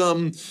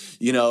 welcome,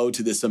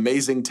 to this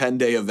amazing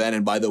 10-day event.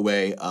 And by the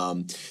way,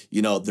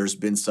 there's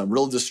been some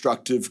real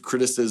destructive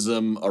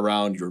criticism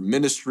around your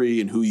ministry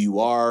and who you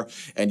are.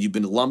 And you've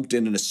been lumped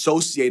in and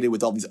associated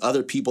with all these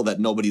other people that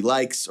nobody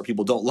likes or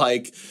people don't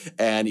like.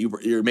 And you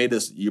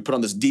put on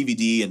this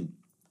DVD, and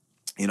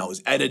it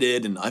was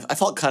edited, and I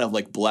felt kind of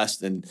like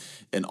blessed and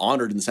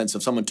honored in the sense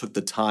of someone took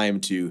the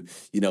time to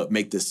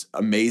make this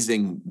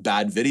amazing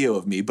bad video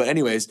of me. But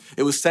anyways,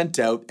 it was sent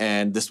out,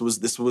 and this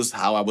was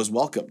how I was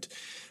welcomed.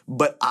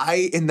 But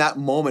I in that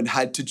moment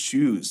had to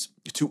choose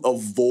to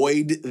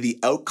avoid the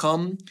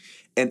outcome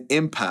an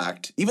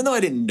impact, even though I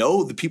didn't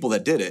know the people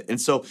that did it.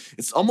 And so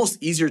it's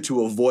almost easier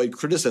to avoid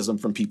criticism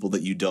from people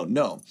that you don't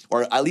know,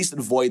 or at least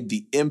avoid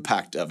the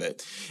impact of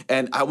it.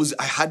 And I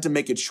had to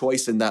make a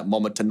choice in that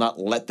moment to not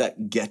let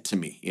that get to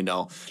me,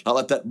 not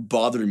let that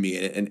bother me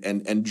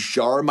and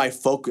jar my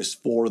focus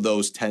for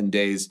those 10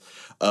 days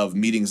of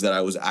meetings that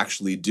I was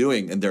actually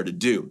doing and there to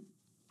do.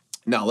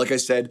 Now, like I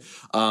said,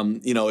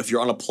 if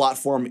you're on a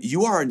platform,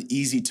 you are an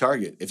easy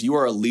target. If you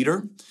are a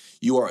leader,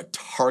 you are a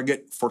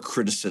target for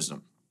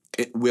criticism.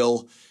 It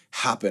will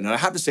happen. And I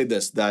have to say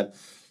this, that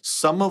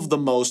some of the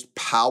most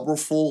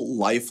powerful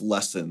life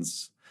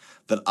lessons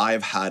that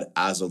I've had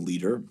as a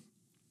leader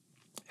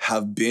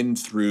have been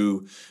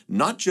through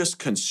not just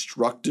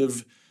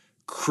constructive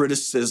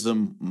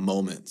criticism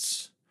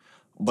moments,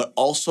 but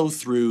also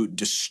through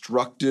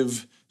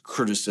destructive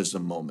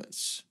criticism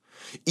moments.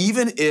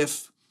 Even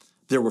if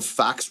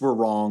facts were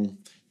wrong,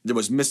 there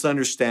was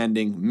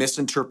misunderstanding,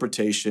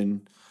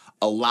 misinterpretation,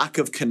 a lack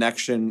of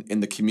connection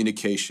in the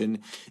communication,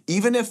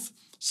 even if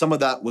some of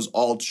that was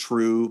all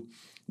true,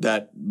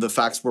 that the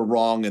facts were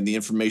wrong and the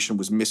information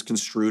was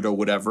misconstrued or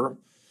whatever,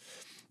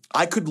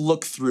 I could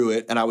look through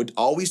it and I would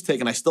always take,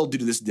 and I still do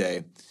to this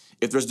day,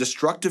 if there's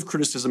destructive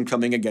criticism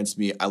coming against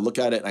me, I look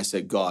at it and I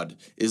say, God,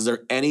 is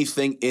there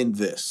anything in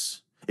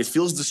this? It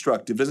feels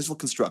destructive, doesn't feel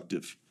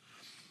constructive.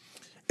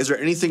 Is there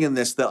anything in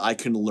this that I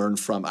can learn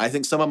from? I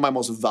think some of my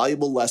most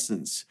valuable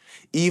lessons,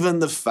 even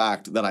the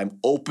fact that I'm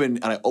open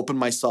and I open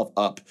myself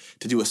up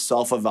to do a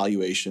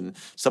self-evaluation,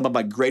 some of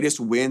my greatest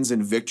wins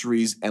and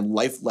victories and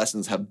life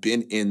lessons have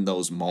been in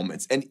those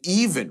moments. And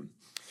even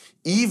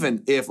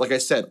if, like I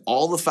said,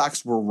 all the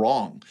facts were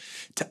wrong,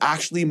 to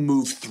actually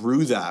move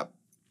through that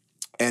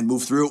and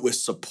move through it with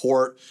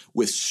support,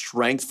 with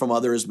strength from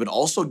others, but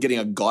also getting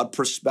a God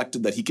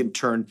perspective that he can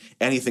turn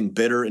anything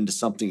bitter into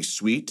something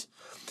sweet.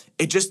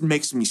 It just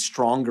makes me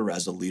stronger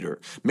as a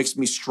leader, makes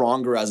me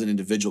stronger as an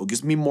individual,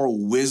 gives me more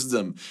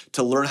wisdom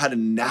to learn how to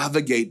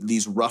navigate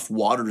these rough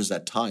waters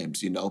at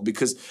times,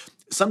 because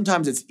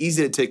sometimes it's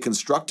easy to take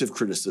constructive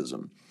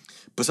criticism,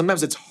 but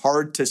sometimes it's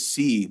hard to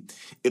see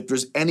if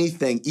there's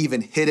anything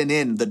even hidden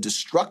in the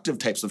destructive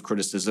types of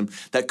criticism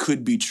that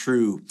could be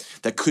true,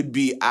 that could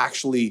be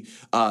actually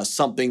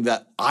something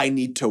that I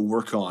need to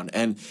work on.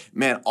 And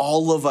man,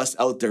 all of us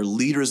out there,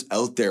 leaders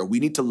out there, we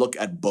need to look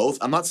at both.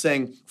 I'm not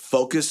saying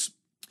focus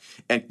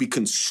and be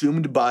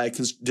consumed by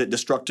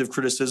destructive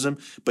criticism,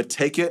 but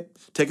take it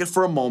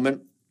for a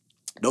moment.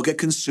 Don't get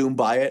consumed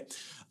by it.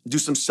 Do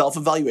some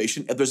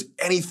self-evaluation. If there's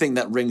anything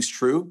that rings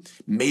true,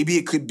 maybe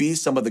it could be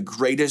some of the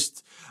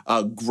greatest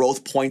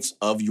growth points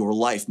of your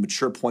life,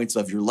 mature points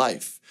of your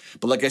life.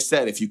 But like I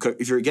said, if you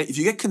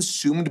get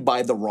consumed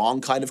by the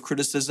wrong kind of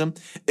criticism,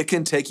 it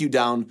can take you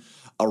down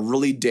a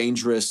really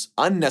dangerous,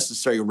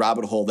 unnecessary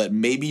rabbit hole that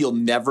maybe you'll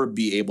never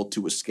be able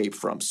to escape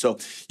from. So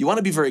you want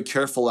to be very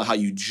careful on how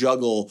you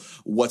juggle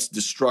what's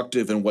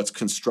destructive and what's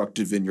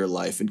constructive in your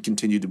life and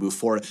continue to move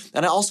forward.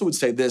 And I also would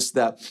say this,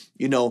 that,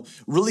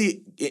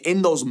 really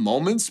in those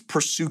moments,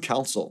 pursue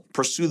counsel.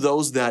 Pursue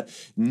those that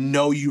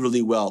know you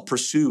really well.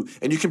 Pursue,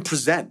 and you can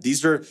present.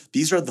 These are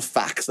the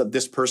facts that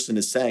this person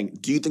is saying.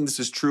 Do you think this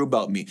is true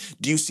about me?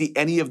 Do you see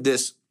any of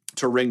this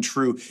to ring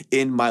true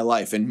in my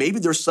life? And maybe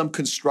there's some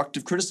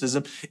constructive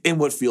criticism in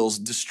what feels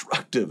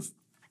destructive.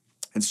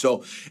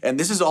 And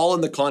this is all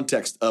in the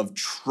context of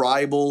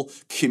tribal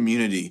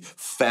community,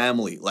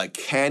 family. Like,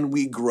 can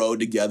we grow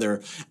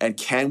together? And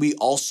can we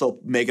also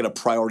make it a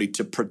priority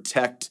to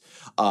protect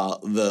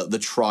the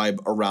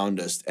tribe around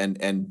us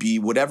and be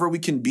whatever we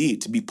can be,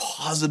 to be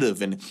positive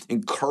and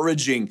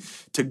encouraging,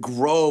 to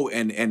grow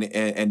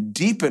and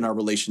deepen our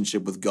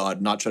relationship with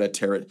God, not try to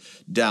tear it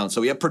down.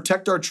 So we have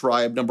protect our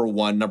tribe, number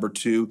one. Number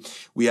two,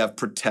 we have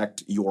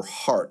protect your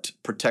heart.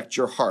 Protect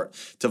your heart.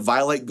 To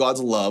violate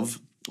God's law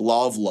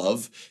of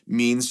love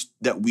means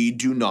that we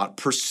do not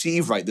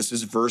perceive right. This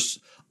is verse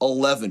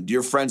 11.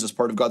 Dear friends, as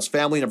part of God's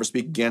family, never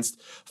speak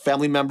against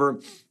family member.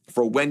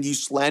 For when you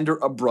slander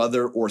a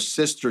brother or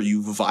sister,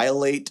 you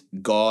violate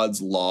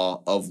God's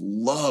law of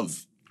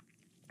love.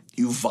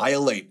 You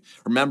violate.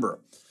 Remember,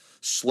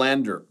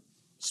 slander,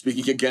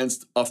 speaking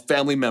against a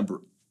family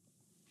member,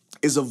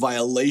 is a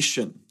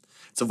violation.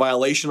 It's a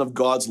violation of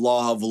God's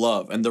law of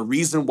love. And the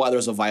reason why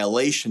there's a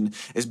violation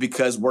is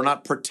because we're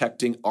not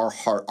protecting our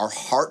heart. Our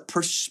heart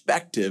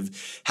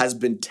perspective has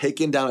been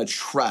taken down a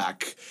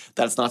track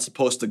that it's not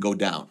supposed to go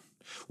down.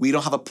 We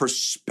don't have a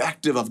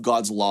perspective of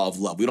God's law of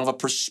love. We don't have a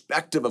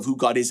perspective of who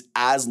God is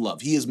as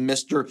love. He is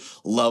Mr.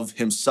 Love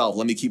himself.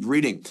 Let me keep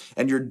reading.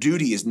 And your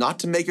duty is not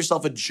to make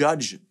yourself a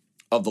judge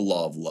of the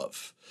law of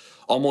love.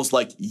 Almost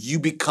like you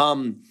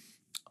become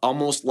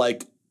almost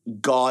like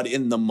God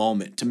in the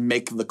moment to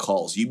make the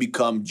calls. You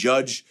become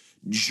judge,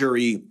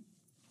 jury,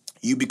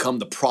 you become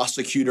the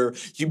prosecutor,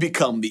 you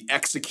become the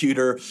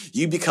executor,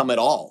 you become it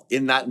all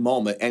in that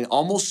moment and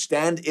almost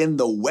stand in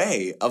the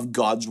way of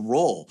God's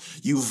role.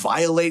 You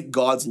violate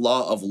God's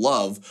law of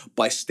love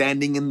by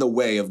standing in the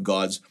way of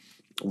God's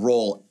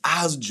role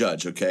as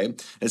judge, okay?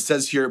 It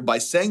says here, by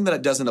saying that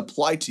it doesn't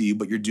apply to you,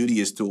 but your duty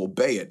is to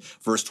obey it.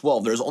 Verse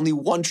 12, there's only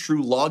one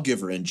true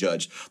lawgiver and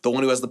judge, the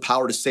one who has the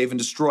power to save and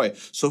destroy.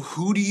 So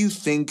who do you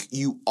think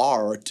you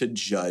are to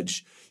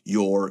judge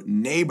your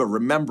neighbor?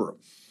 Remember,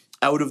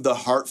 out of the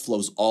heart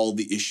flows all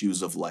the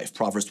issues of life.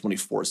 Proverbs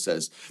 24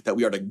 says that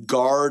we are to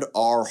guard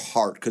our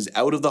heart because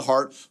out of the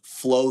heart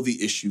flow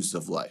the issues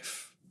of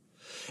life.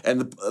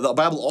 And the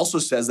Bible also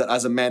says that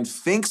as a man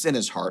thinks in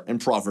his heart, in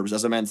Proverbs,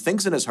 as a man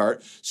thinks in his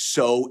heart,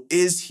 so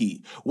is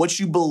he. What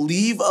you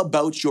believe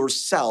about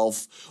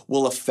yourself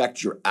will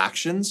affect your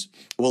actions,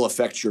 will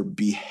affect your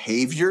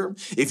behavior.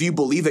 If you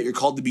believe that you're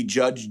called to be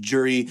judge,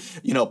 jury,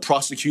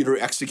 prosecutor,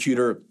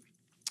 executor,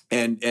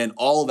 and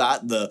all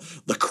that,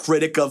 the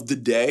critic of the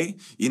day,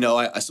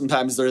 I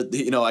sometimes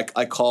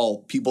I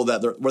call people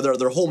that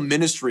their whole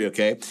ministry,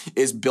 okay,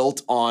 is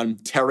built on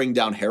tearing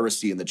down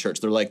heresy in the church.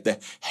 They're like the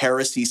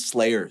heresy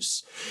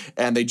slayers,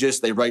 and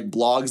they write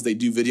blogs, they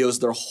do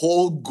videos. Their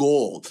whole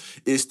goal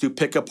is to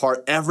pick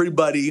apart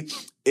everybody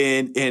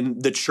in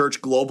the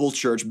church, global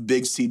church,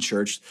 big C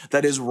church,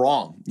 that is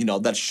wrong,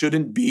 that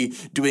shouldn't be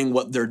doing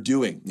what they're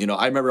doing.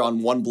 I remember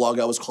on one blog,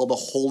 I was called a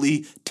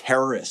holy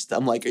terrorist.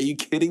 I'm like, are you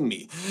kidding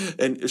me?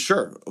 And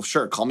sure,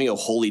 call me a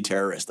holy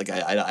terrorist. Like,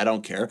 I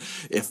don't care.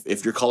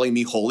 If you're calling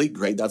me holy,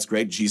 great, that's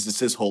great.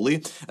 Jesus is holy.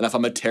 And if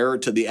I'm a terror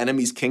to the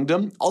enemy's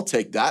kingdom, I'll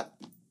take that.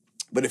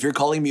 But if you're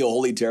calling me a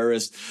holy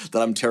terrorist,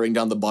 that I'm tearing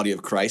down the body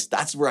of Christ,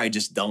 that's where I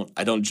don't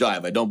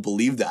jive. I don't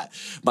believe that.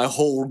 My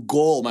whole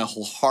goal, my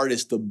whole heart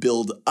is to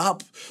build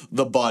up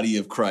the body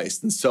of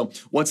Christ. And so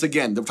once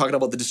again, they're talking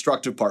about the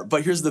destructive part.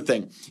 But here's the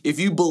thing.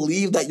 If you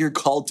believe that you're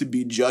called to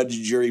be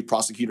judge, jury,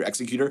 prosecutor,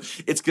 executor,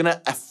 it's going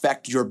to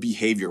affect your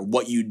behavior,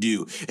 what you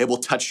do. It will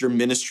touch your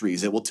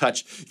ministries. It will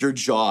touch your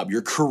job,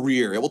 your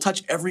career. It will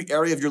touch every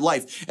area of your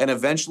life. And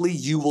eventually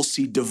you will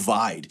see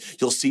divide.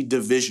 You'll see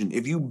division.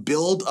 If you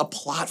build a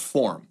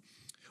platform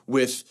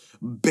with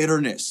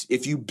bitterness,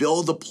 if you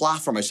build a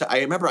platform, I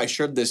remember I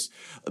shared this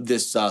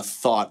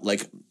thought,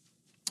 like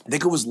I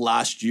think it was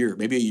last year,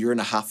 maybe a year and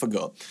a half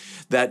ago,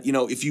 that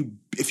if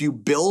you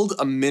build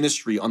a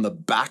ministry on the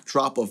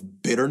backdrop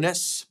of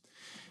bitterness,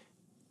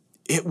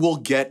 it will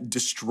get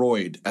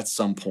destroyed at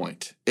some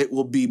point. It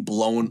will be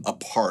blown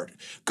apart.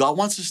 God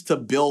wants us to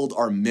build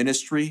our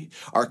ministry,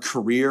 our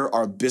career,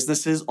 our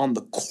businesses on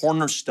the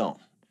cornerstone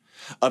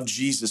of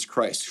Jesus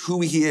Christ,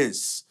 who he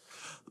is.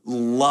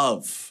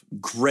 Love,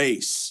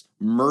 grace,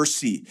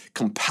 mercy,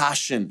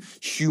 compassion,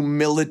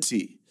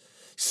 humility,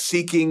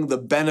 seeking the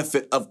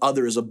benefit of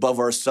others above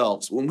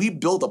ourselves. When we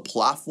build a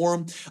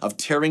platform of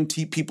tearing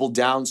people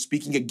down,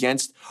 speaking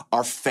against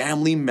our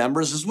family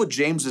members, this is what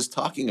James is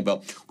talking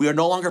about. We are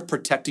no longer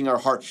protecting our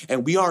heart,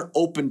 and we are an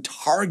open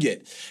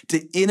target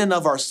to in and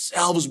of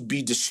ourselves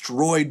be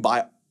destroyed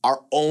by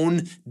our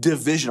own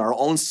division, our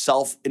own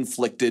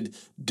self-inflicted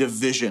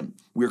division.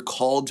 We're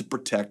called to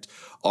protect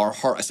our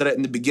heart. I said it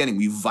in the beginning.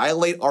 We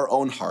violate our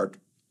own heart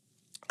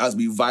as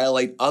we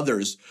violate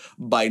others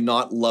by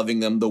not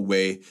loving them the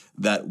way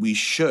that we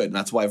should. And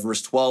that's why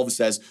verse 12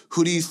 says,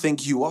 who do you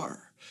think you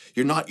are?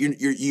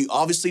 You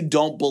obviously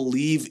don't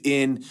believe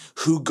in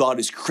who God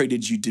has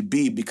created you to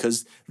be,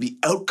 because the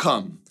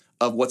outcome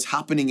of what's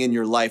happening in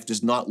your life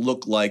does not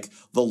look like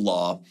the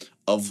law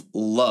of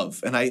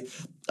love. And I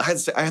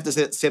have to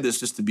say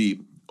this just to be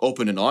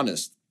open and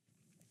honest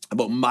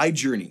about my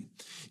journey.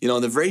 In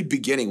the very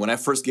beginning, when I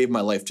first gave my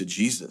life to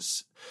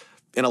Jesus,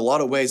 in a lot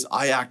of ways,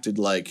 I acted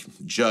like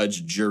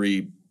judge,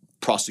 jury,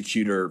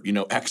 prosecutor,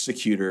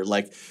 executor.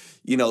 Like,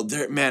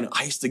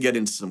 I used to get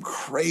into some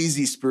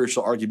crazy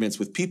spiritual arguments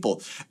with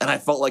people, and I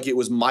felt like it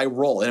was my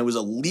role, and it was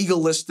a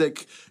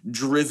legalistic,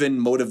 driven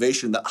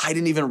motivation that I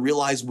didn't even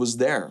realize was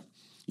there.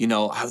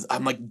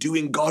 I'm like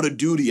doing God a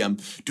duty. I'm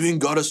doing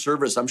God a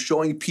service. I'm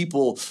showing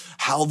people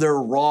how they're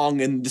wrong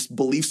in this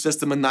belief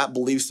system and that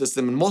belief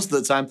system. And most of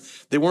the time,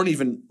 they weren't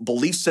even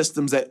belief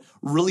systems that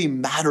really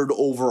mattered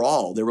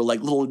overall. They were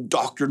like little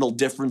doctrinal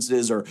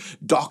differences or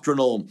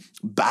doctrinal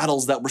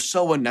battles that were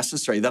so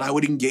unnecessary that I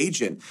would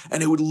engage in.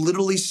 And it would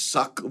literally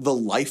suck the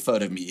life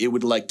out of me. It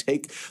would like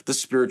take the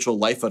spiritual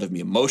life out of me,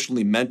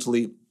 emotionally,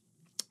 mentally.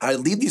 I'd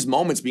leave these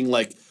moments being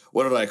like,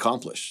 what did I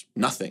accomplish?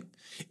 Nothing.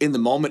 In the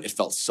moment, it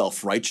felt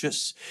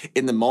self-righteous.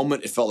 In the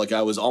moment, it felt like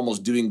I was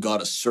almost doing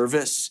God a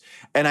service.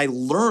 And I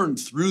learned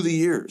through the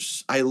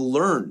years,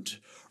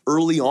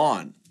 early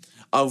on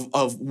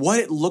of what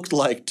it looked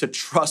like to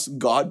trust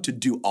God to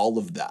do all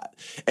of that.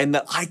 And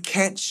that I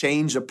can't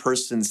change a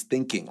person's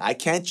thinking. I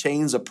can't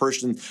change a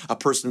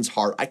person's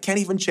heart. I can't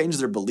even change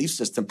their belief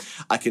system.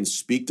 I can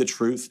speak the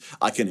truth.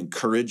 I can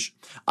encourage.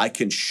 I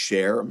can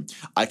share.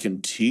 I can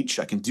teach.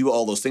 I can do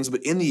all those things.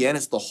 But in the end,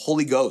 it's the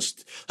Holy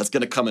Ghost that's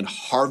going to come and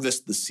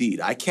harvest the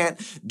seed. I can't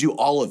do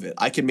all of it.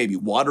 I can maybe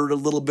water it a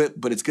little bit,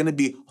 but it's going to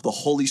be the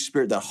Holy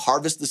Spirit that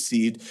harvests the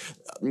seed,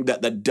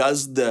 that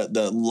does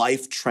the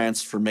life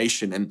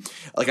transformation. And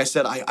like I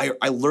said,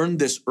 I learned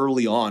this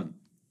early on.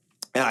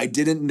 And I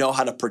didn't know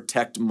how to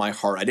protect my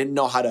heart. I didn't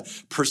know how to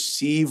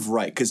perceive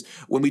right. Because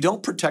when we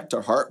don't protect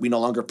our heart, we no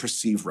longer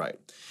perceive right.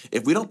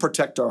 If we don't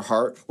protect our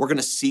heart, we're going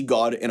to see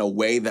God in a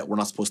way that we're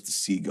not supposed to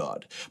see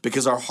God.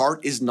 Because our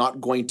heart is not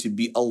going to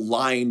be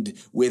aligned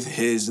with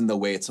His in the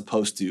way it's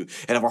supposed to.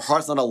 And if our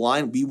heart's not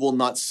aligned, we will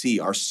not see.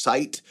 Our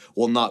sight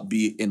will not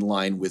be in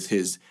line with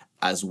His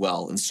as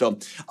well. And so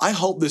I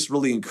hope this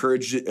really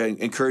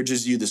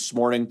encourages you this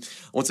morning.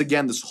 Once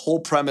again, this whole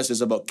premise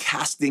is about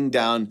casting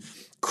down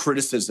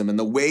criticism. And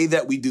the way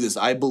that we do this,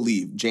 I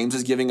believe, James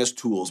is giving us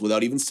tools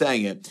without even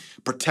saying it.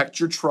 Protect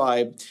your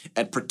tribe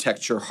and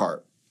protect your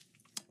heart.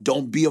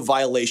 Don't be a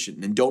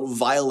violation and don't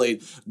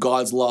violate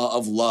God's law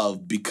of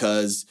love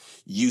because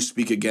you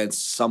speak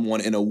against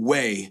someone in a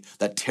way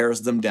that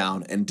tears them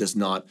down and does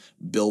not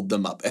build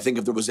them up. I think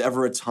if there was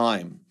ever a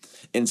time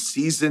in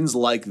seasons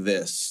like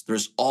this,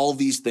 there's all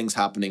these things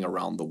happening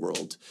around the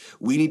world.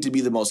 We need to be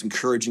the most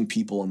encouraging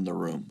people in the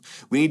room.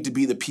 We need to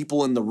be the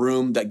people in the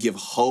room that give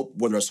hope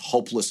where there's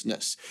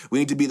hopelessness. We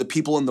need to be the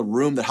people in the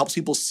room that helps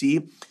people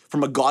see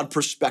from a God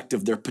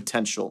perspective their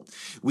potential.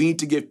 We need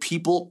to give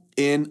people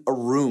in the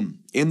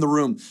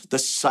room, the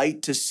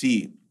sight to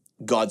see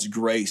God's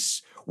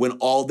grace when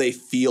all they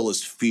feel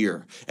is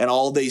fear and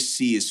all they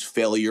see is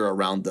failure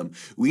around them.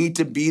 We need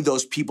to be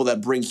those people that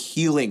bring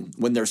healing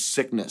when there's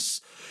sickness,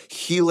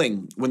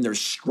 healing when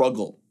there's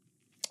struggle,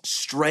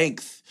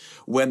 strength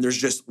when there's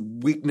just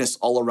weakness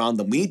all around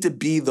them. We need to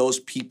be those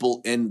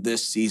people in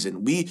this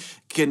season. We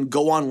can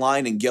go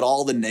online and get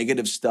all the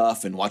negative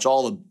stuff and watch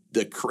all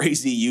the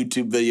crazy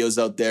YouTube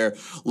videos out there,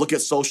 look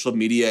at social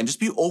media and just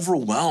be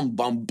overwhelmed,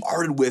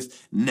 bombarded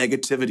with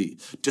negativity,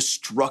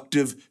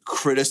 destructive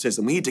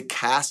criticism. We need to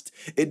cast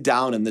it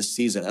down in this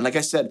season. And like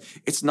I said,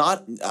 it's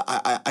not,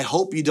 I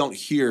hope you don't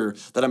hear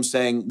that I'm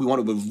saying we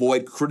want to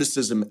avoid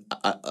criticism,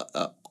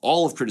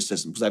 all of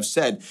criticism, because I've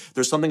said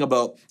there's something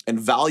about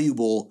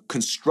invaluable,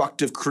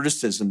 constructive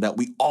criticism that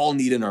we all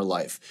need in our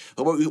life.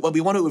 But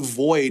we want to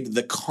avoid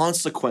the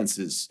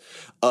consequences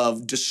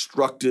of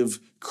destructive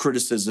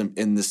criticism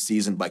in this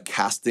season by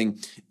casting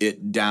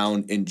it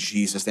down in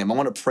Jesus' name. I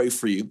want to pray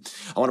for you.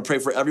 I want to pray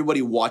for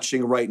everybody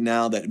watching right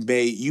now that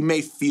you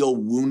may feel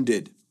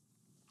wounded.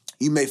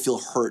 You may feel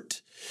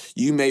hurt.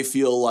 You may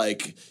feel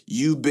like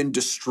you've been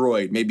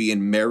destroyed, maybe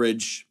in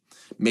marriage,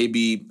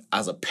 maybe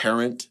as a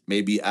parent,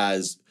 maybe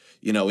as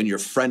in your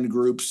friend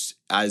groups,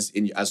 as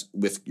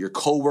with your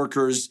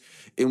coworkers,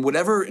 in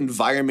whatever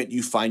environment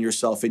you find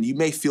yourself in. You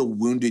may feel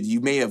wounded.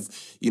 You may have,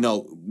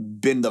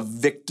 been the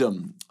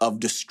victim of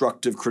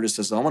destructive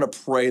criticism. I want to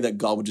pray that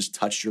God would just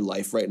touch your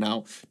life right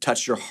now,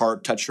 touch your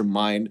heart, touch your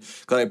mind.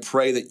 God, I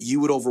pray that you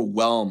would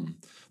overwhelm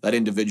that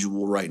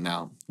individual right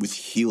now with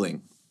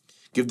healing.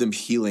 Give them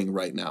healing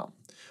right now.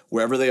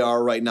 Wherever they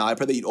are right now, I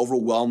pray that you'd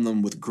overwhelm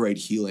them with great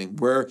healing.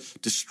 Where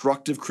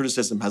destructive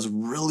criticism has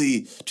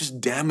really just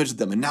damaged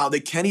them, and now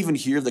they can't even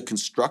hear the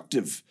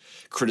constructive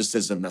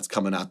criticism that's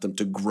coming at them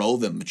to grow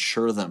them,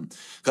 mature them.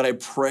 God, I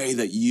pray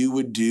that you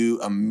would do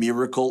a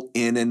miracle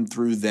in and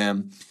through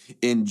them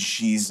in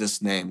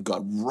Jesus' name.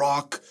 God,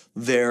 rock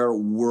their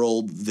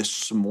world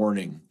this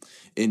morning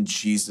in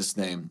Jesus'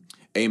 name.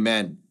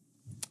 Amen.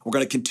 We're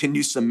going to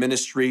continue some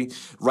ministry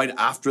right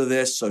after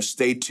this, so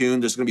stay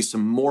tuned. There's going to be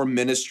some more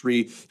ministry.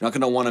 You're not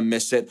going to want to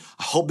miss it.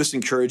 I hope this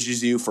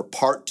encourages you for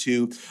part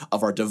 2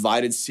 of our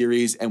Divided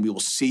series, and we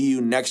will see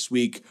you next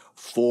week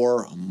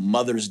for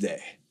Mother's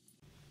Day.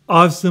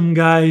 Awesome,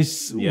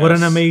 guys. Yes. What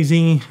an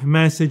amazing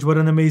message. What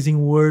an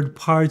amazing word.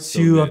 Part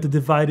 2 of the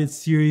Divided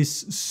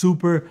series.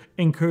 Super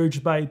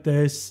encouraged by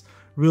this.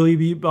 Really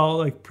be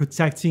about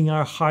protecting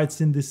our hearts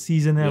in this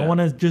season. And I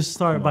want to just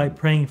start by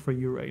praying for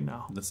you right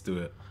now. Let's do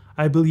it.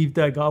 I believe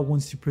that God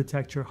wants to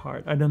protect your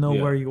heart. I don't know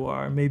where you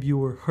are. Maybe you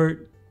were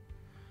hurt.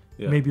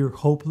 Maybe you're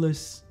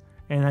hopeless.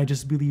 And I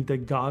just believe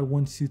that God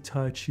wants to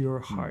touch your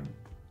heart.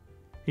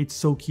 It's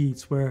so key.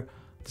 It's where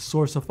the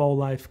source of all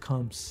life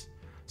comes.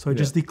 So I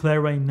just declare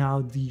right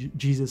now,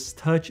 Jesus,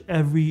 touch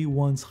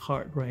everyone's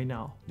heart right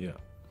now. Yeah.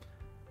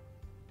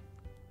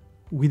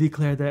 We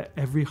declare that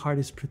every heart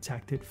is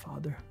protected,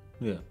 Father.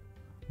 Yeah.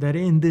 That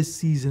in this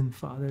season,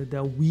 Father,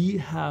 that we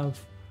have,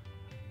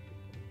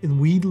 and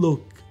we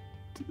look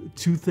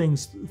to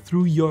things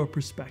through your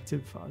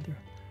perspective, Father,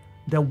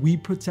 that we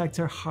protect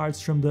our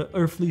hearts from the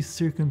earthly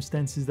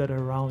circumstances that are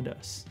around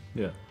us.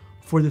 Yeah.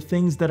 For the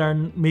things that are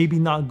maybe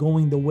not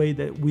going the way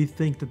that we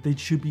think that they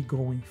should be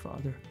going,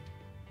 Father.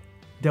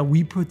 That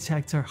we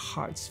protect our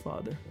hearts,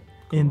 Father,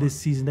 in this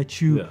season. That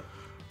you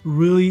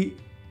really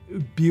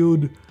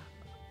build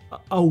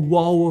a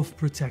wall of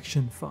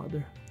protection,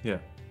 Father. Yeah.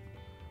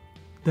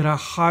 That our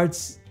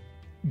hearts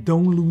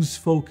don't lose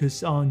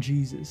focus on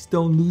Jesus.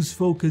 Don't lose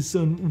focus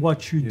on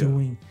what you're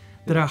doing.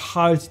 That our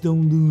hearts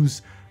don't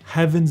lose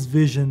heaven's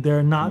vision.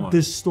 They're not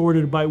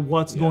distorted by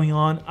what's going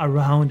on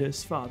around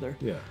us, Father.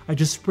 Yeah. I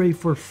just pray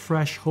for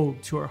fresh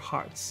hope to our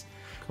hearts.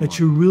 That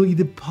you really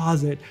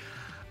deposit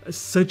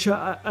such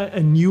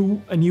a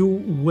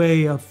new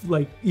way of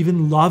like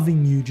even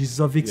loving you, Jesus,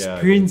 of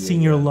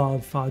experiencing your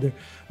love, Father.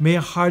 May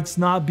our hearts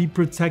not be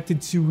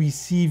protected to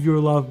receive your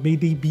love. May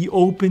they be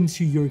open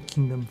to your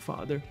kingdom,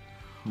 Father.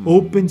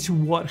 Open to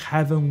what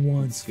heaven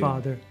wants,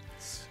 Father.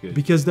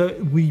 Because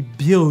we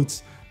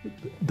build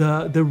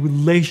the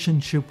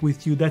relationship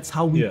with you. That's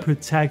how we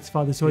protect,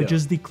 Father. So I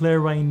just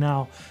declare right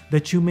now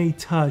that you may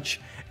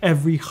touch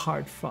every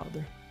heart,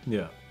 Father.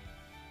 God,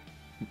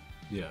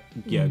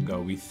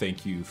 we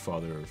thank you,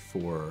 Father,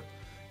 for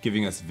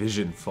giving us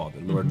vision,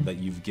 Father, Lord, that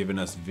you've given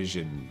us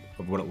vision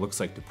of what it looks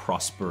like to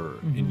prosper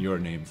in your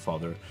name,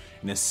 Father.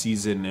 In a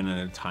season and in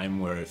a time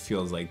where it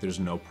feels like there's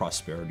no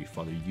prosperity,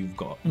 Father, you've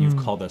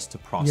called us to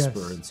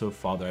prosper. And so,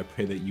 Father, I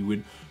pray that you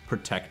would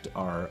protect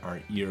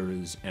our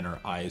ears and our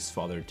eyes,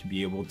 Father, to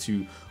be able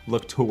to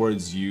look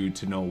towards you,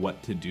 to know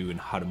what to do and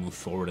how to move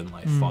forward in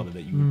life, Father,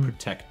 that you would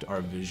protect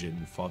our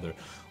vision, Father.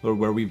 Lord,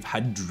 where we've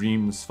had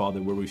dreams,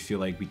 Father, where we feel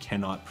like we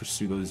cannot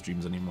pursue those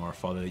dreams anymore,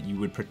 Father, that you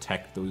would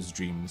protect those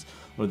dreams,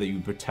 Lord, that you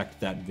would protect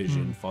that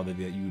vision, Father,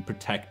 that you would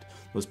protect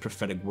those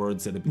prophetic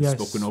words that have been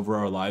spoken over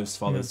our lives,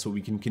 Father, so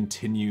we can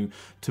continue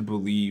to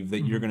believe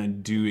that you're going to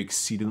do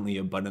exceedingly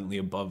abundantly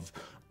above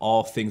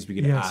all things we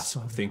could ask,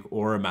 think,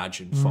 or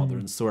imagine, Father.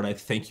 And so, Lord, I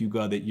thank you,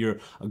 God, that you're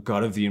a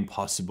God of the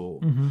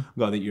impossible.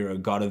 God, that you're a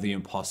God of the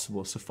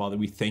impossible. So, Father,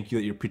 we thank you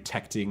that you're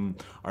protecting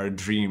our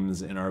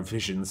dreams and our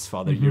visions,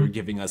 Father. You're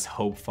giving us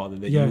hope, Father,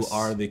 that you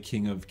are the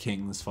King of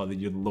Kings, Father.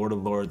 You're the Lord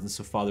of Lords. And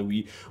so, Father,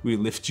 we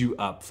lift you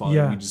up,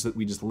 Father.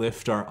 We just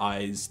lift our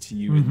eyes to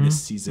you in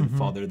this season,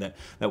 Father, that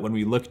when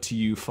we look to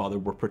you, Father,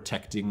 we're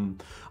protecting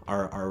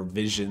our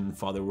vision,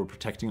 Father. We're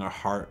protecting our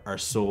heart, our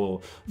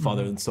soul,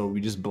 Father. And so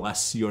we just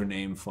bless your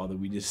name, Father.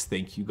 We just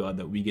thank you, God,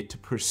 that we get to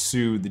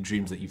pursue the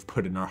dreams that you've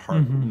put in our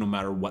heart, no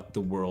matter what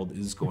the world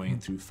is going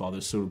through,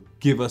 Father. So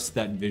give us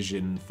that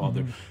vision,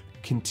 Father.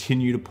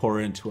 Continue to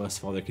pour into us,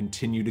 Father.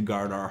 Continue to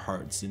guard our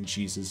hearts in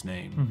Jesus'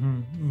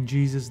 name. In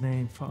Jesus'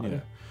 name,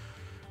 Father.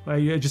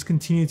 I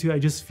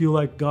just feel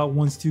like God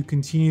wants to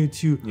continue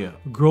to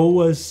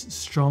grow us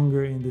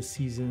stronger in this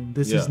season.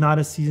 This is not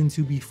a season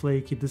to be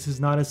flaky. This is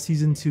not a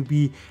season to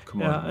be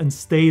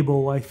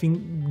unstable. I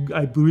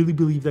really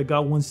believe that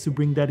God wants to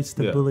bring that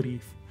stability.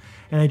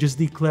 And I just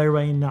declare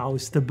right now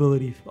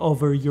stability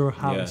over your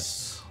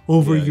house,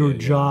 over your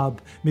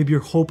job. Maybe you're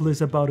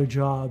hopeless about a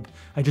job.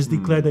 I just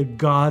declare that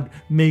God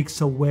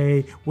makes a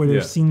way where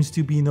there seems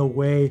to be no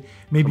way.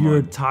 Maybe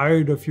you're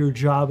tired of your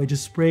job. I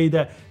just pray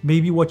that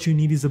maybe what you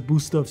need is a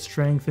boost of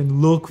strength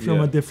and look from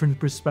a different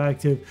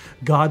perspective.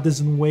 God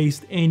doesn't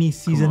waste any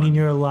season in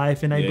your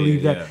life. And I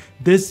believe that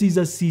this is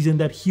a season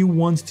that He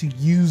wants to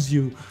use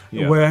you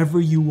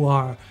wherever you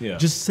are.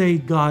 Just say,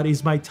 God,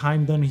 is my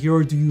time done here,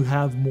 or do you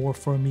have more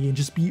for me? And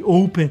just be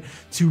open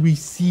to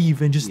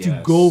receive and just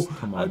to go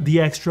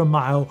the extra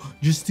mile,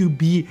 just to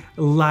be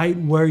light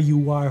where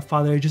you are,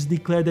 Father. I just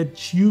declare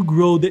that you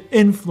grow the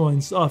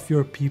influence of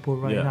your people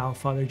right now,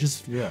 Father.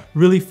 Just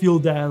really feel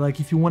that, like,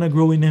 if you want to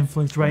grow in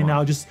influence right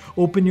now, just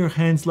open your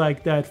hands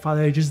like that,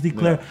 Father. I just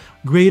declare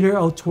greater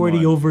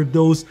authority over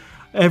those,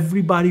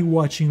 everybody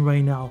watching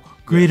right now.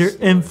 Greater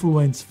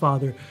influence,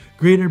 Father.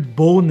 Greater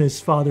boldness,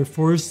 Father,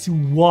 for us to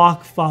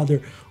walk,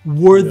 Father,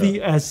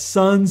 worthy as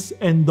sons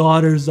and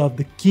daughters of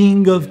the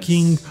King of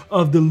Kings,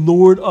 of the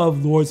Lord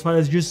of Lords.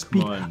 Father, just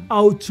speak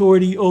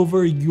authority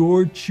over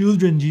your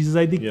children, Jesus.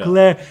 I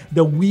declare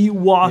that we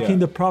walk in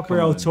the proper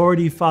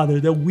authority,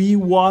 Father, that we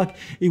walk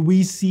and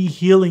we see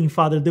healing,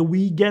 Father, that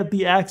we get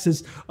the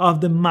access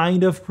of the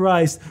mind of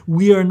Christ.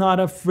 We are not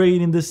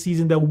afraid in this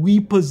season, that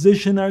we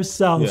position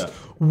ourselves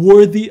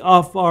worthy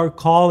of our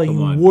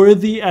calling,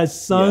 worthy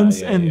as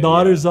sons and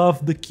daughters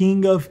of the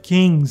King of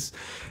Kings.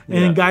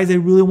 And guys, I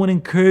really want to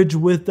encourage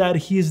with that.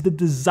 He is the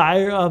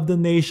desire of the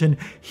nation.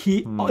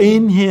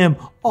 In Him,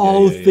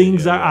 all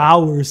things are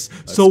ours.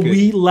 That's so good.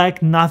 We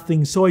lack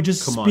nothing. So I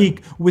just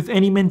speak with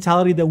any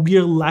mentality that we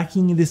are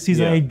lacking in this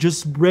season. I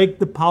just break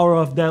the power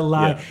of that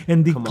lie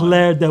and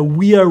declare that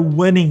we are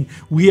winning.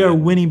 We are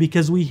winning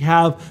because we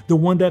have the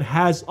one that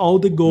has all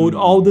the gold,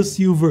 all the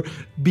silver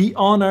be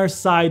on our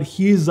side.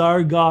 He is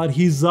our God.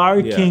 He's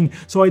our King.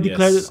 So I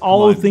declare that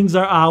all things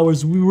are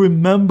ours. We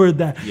remember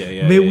that.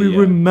 May we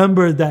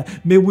remember that.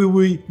 May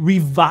we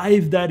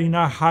revive that in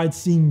our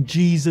hearts in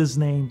Jesus'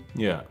 name.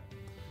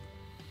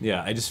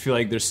 I just feel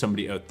like there's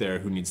somebody out there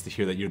who needs to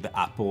hear that you're the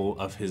apple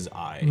of His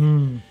eye.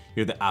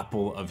 You're the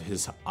apple of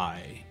His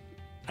eye.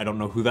 I don't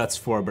know who that's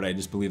for, but I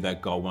just believe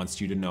that God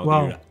wants you to know that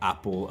you're the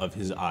apple of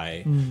His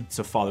eye.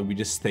 So, Father, we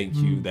just thank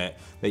you that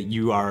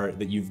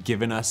you've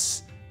given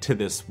us to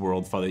this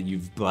world, Father.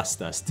 You've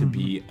blessed us to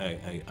be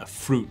a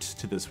fruit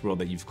to this world,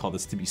 that you've called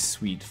us to be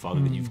sweet, Father,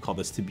 that you've called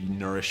us to be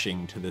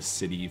nourishing to this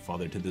city,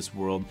 Father, to this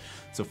world.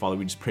 So, Father,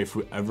 we just pray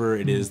for whoever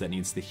it is that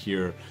needs to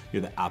hear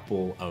you're the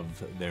apple of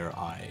their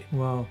eye.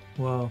 Wow.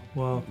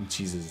 In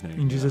Jesus' name.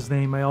 In Jesus'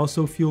 name. I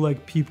also feel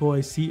like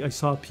I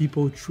saw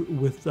people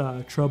with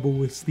trouble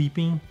with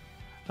sleeping.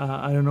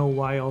 I don't know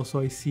why. Also,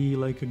 I see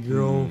like a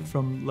girl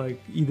from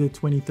like either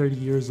 20, 30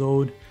 years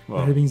old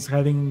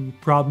having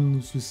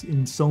problems with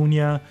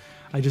insomnia.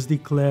 I just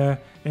declare,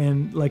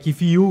 and like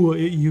if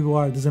you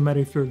are, doesn't matter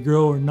if you're a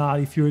girl or not,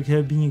 if you're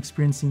having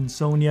experiencing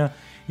insomnia,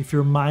 if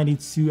your mind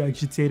is too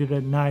agitated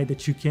at night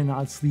that you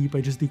cannot sleep,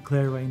 I just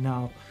declare right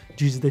now,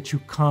 Jesus, that you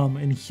come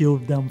and heal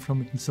them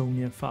from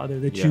insomnia, Father,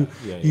 that you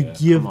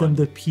give them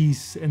the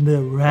peace and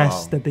the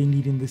rest that they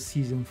need in this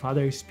season,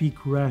 Father. I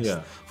speak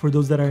rest for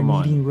those that are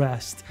needing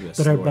rest,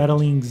 that are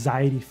battling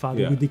anxiety,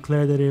 Father. We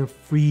declare that they are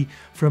free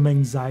from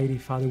anxiety,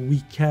 Father.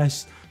 We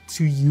cast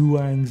to you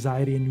our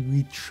anxiety and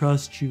we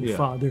trust you,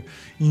 Father.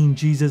 In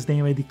Jesus'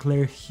 name, I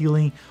declare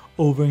healing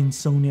over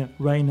insomnia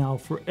right now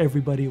for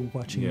everybody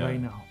watching right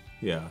now.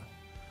 Yeah.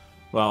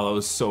 Wow, that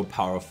was so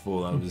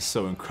powerful. That was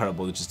so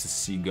incredible just to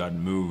see God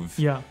move.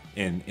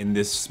 And in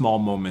this small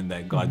moment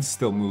that God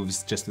still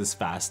moves just as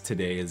fast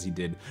today as he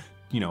did,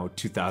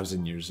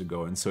 2,000 years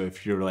ago. And so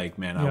if you're like,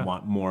 man, I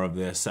want more of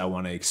this, I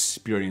want to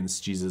experience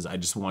Jesus, I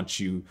just want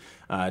you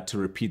to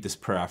repeat this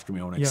prayer after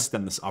me. I want to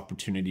extend this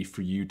opportunity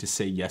for you to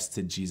say yes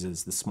to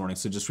Jesus this morning.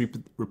 So just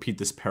repeat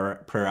this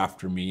prayer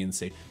after me and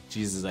say,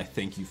 Jesus, I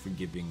thank you for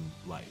giving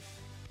life.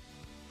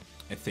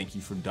 I thank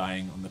you for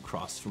dying on the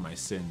cross for my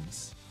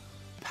sins,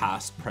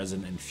 past,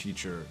 present, and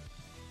future.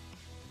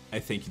 I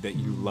thank you that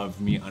you love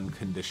me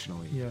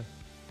unconditionally.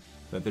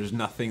 That there's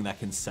nothing that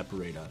can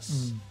separate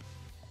us.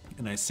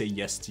 And I say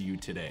yes to you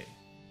today.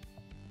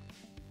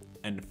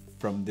 And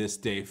from this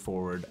day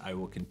forward, I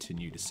will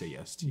continue to say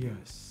yes to you.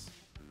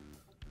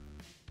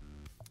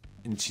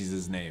 In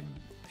Jesus' name.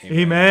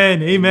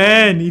 Amen.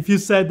 Amen. If you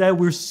said that,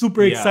 we're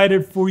super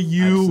excited for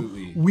you.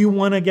 Absolutely. We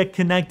want to get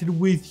connected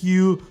with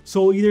you.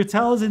 So either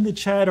tell us in the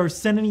chat or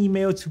send an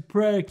email to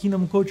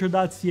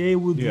prayer@kingdomculture.ca.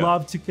 We'd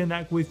love to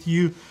connect with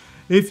you.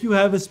 If you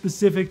have a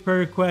specific prayer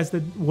request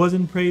that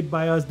wasn't prayed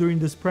by us during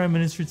this prayer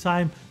ministry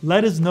time,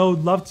 let us know.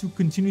 We'd love to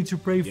continue to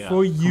pray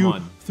for you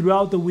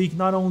throughout the week,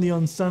 not only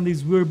on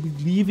Sundays. We're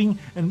believing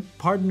and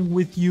partnering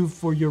with you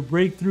for your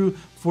breakthrough,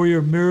 for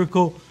your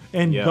miracle,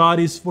 and God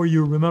is for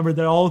you. Remember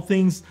that all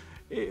things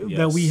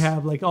that we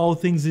have, like all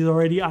things is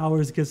already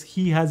ours because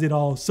he has it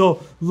all.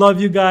 So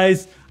love you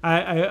guys.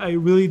 I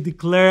really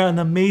declare an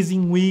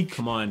amazing week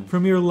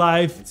from your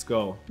life. Let's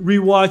go.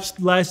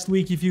 Rewatch last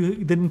week if you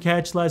didn't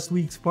catch last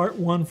week's part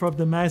 1 from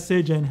the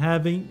message, and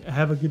have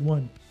a good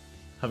one.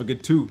 Have a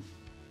good 2.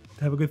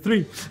 Have a good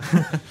 3.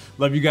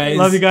 Love you guys.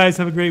 Love you guys.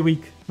 Have a great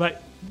week. Bye.